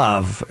doesn't lead to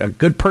love. A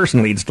good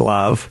person leads to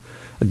love.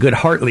 A good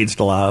heart leads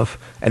to love.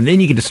 And then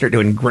you get to start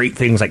doing great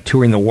things like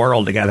touring the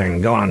world together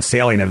and going on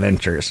sailing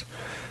adventures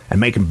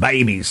and making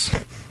babies.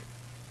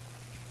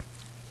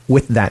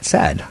 With that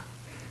said,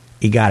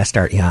 you got to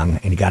start young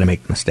and you got to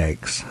make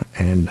mistakes.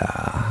 And,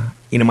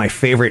 my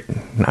favorite,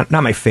 not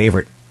my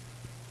favorite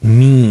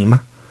meme,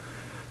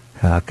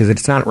 because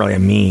it's not really a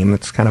meme.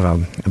 It's kind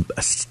of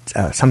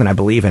something I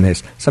believe in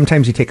is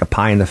sometimes you take a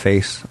pie in the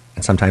face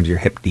and sometimes you're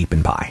hip deep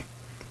in pie.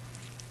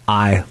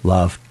 I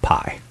love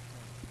pie.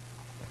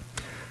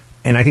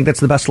 And I think that's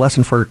the best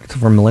lesson for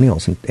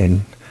millennials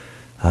and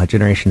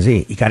Generation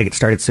Z. You got to get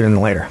started sooner than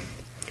later.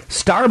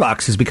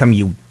 Starbucks has become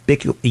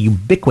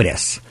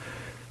ubiquitous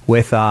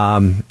with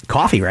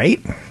coffee, right?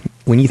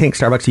 When you think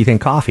Starbucks, you think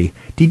coffee.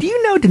 Did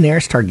you know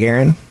Daenerys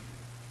Targaryen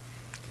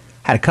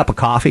had a cup of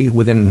coffee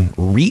within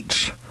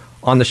reach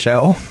on the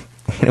show?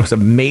 And it was a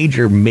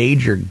major,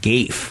 major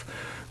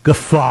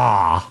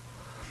guffaw.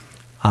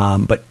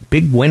 But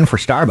big win for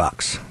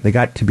Starbucks. They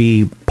got to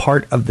be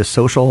part of the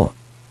social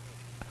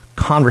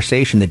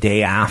conversation the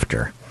day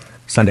after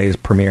Sunday's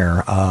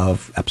premiere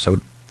of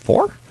episode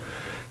 4.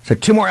 So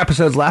 2 more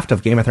episodes left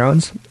of Game of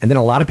Thrones. And then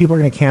a lot of people are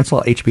going to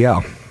cancel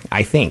HBO,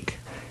 I think.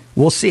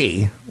 We'll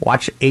see.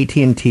 Watch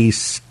AT&T.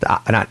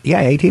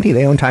 AT&T.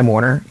 They own Time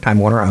Warner. Time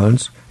Warner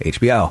owns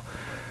HBO.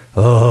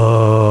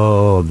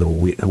 Oh,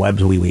 the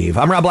webs we weave.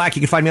 I'm Rob Black. You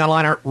can find me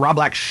online at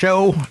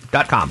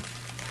robblackshow.com.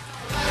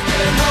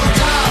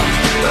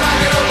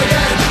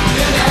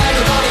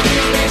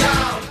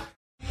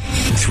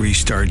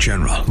 3-star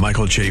General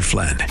Michael J.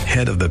 Flynn,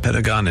 head of the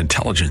Pentagon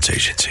Intelligence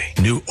Agency,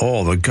 knew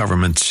all the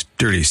government's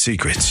dirty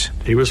secrets.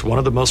 He was one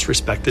of the most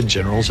respected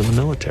generals in the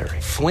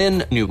military.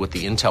 Flynn knew what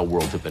the intel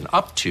world had been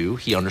up to.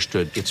 He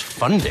understood its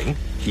funding.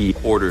 He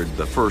ordered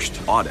the first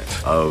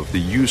audit of the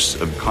use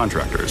of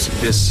contractors.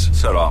 This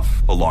set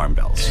off alarm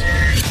bells.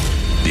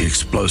 The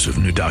explosive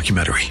new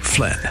documentary,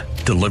 Flynn,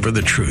 Deliver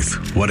the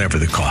truth, whatever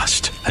the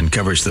cost.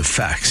 Uncovers the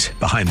facts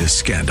behind the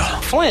scandal.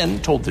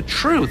 Flynn told the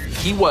truth.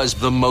 He was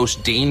the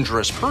most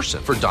dangerous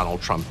person for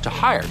Donald Trump to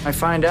hire. I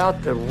find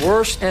out the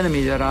worst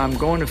enemy that I'm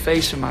going to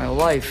face in my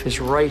life is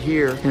right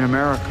here in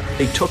America.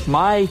 They took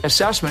my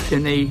assessment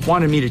and they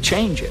wanted me to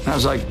change it. And I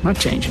was like, I'm not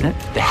changing it.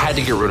 They had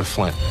to get rid of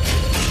Flynn.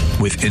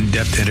 With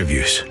in-depth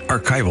interviews,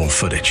 archival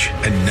footage,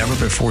 and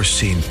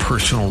never-before-seen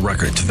personal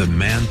records of the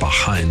man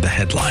behind the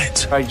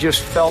headlines. I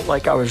just felt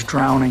like I was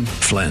drowning.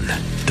 Flynn,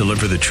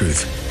 deliver the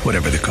truth,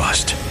 whatever the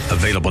cost.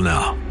 Available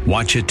now.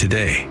 Watch it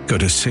today. Go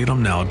to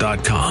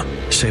salemnow.com.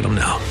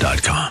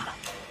 salemnow.com.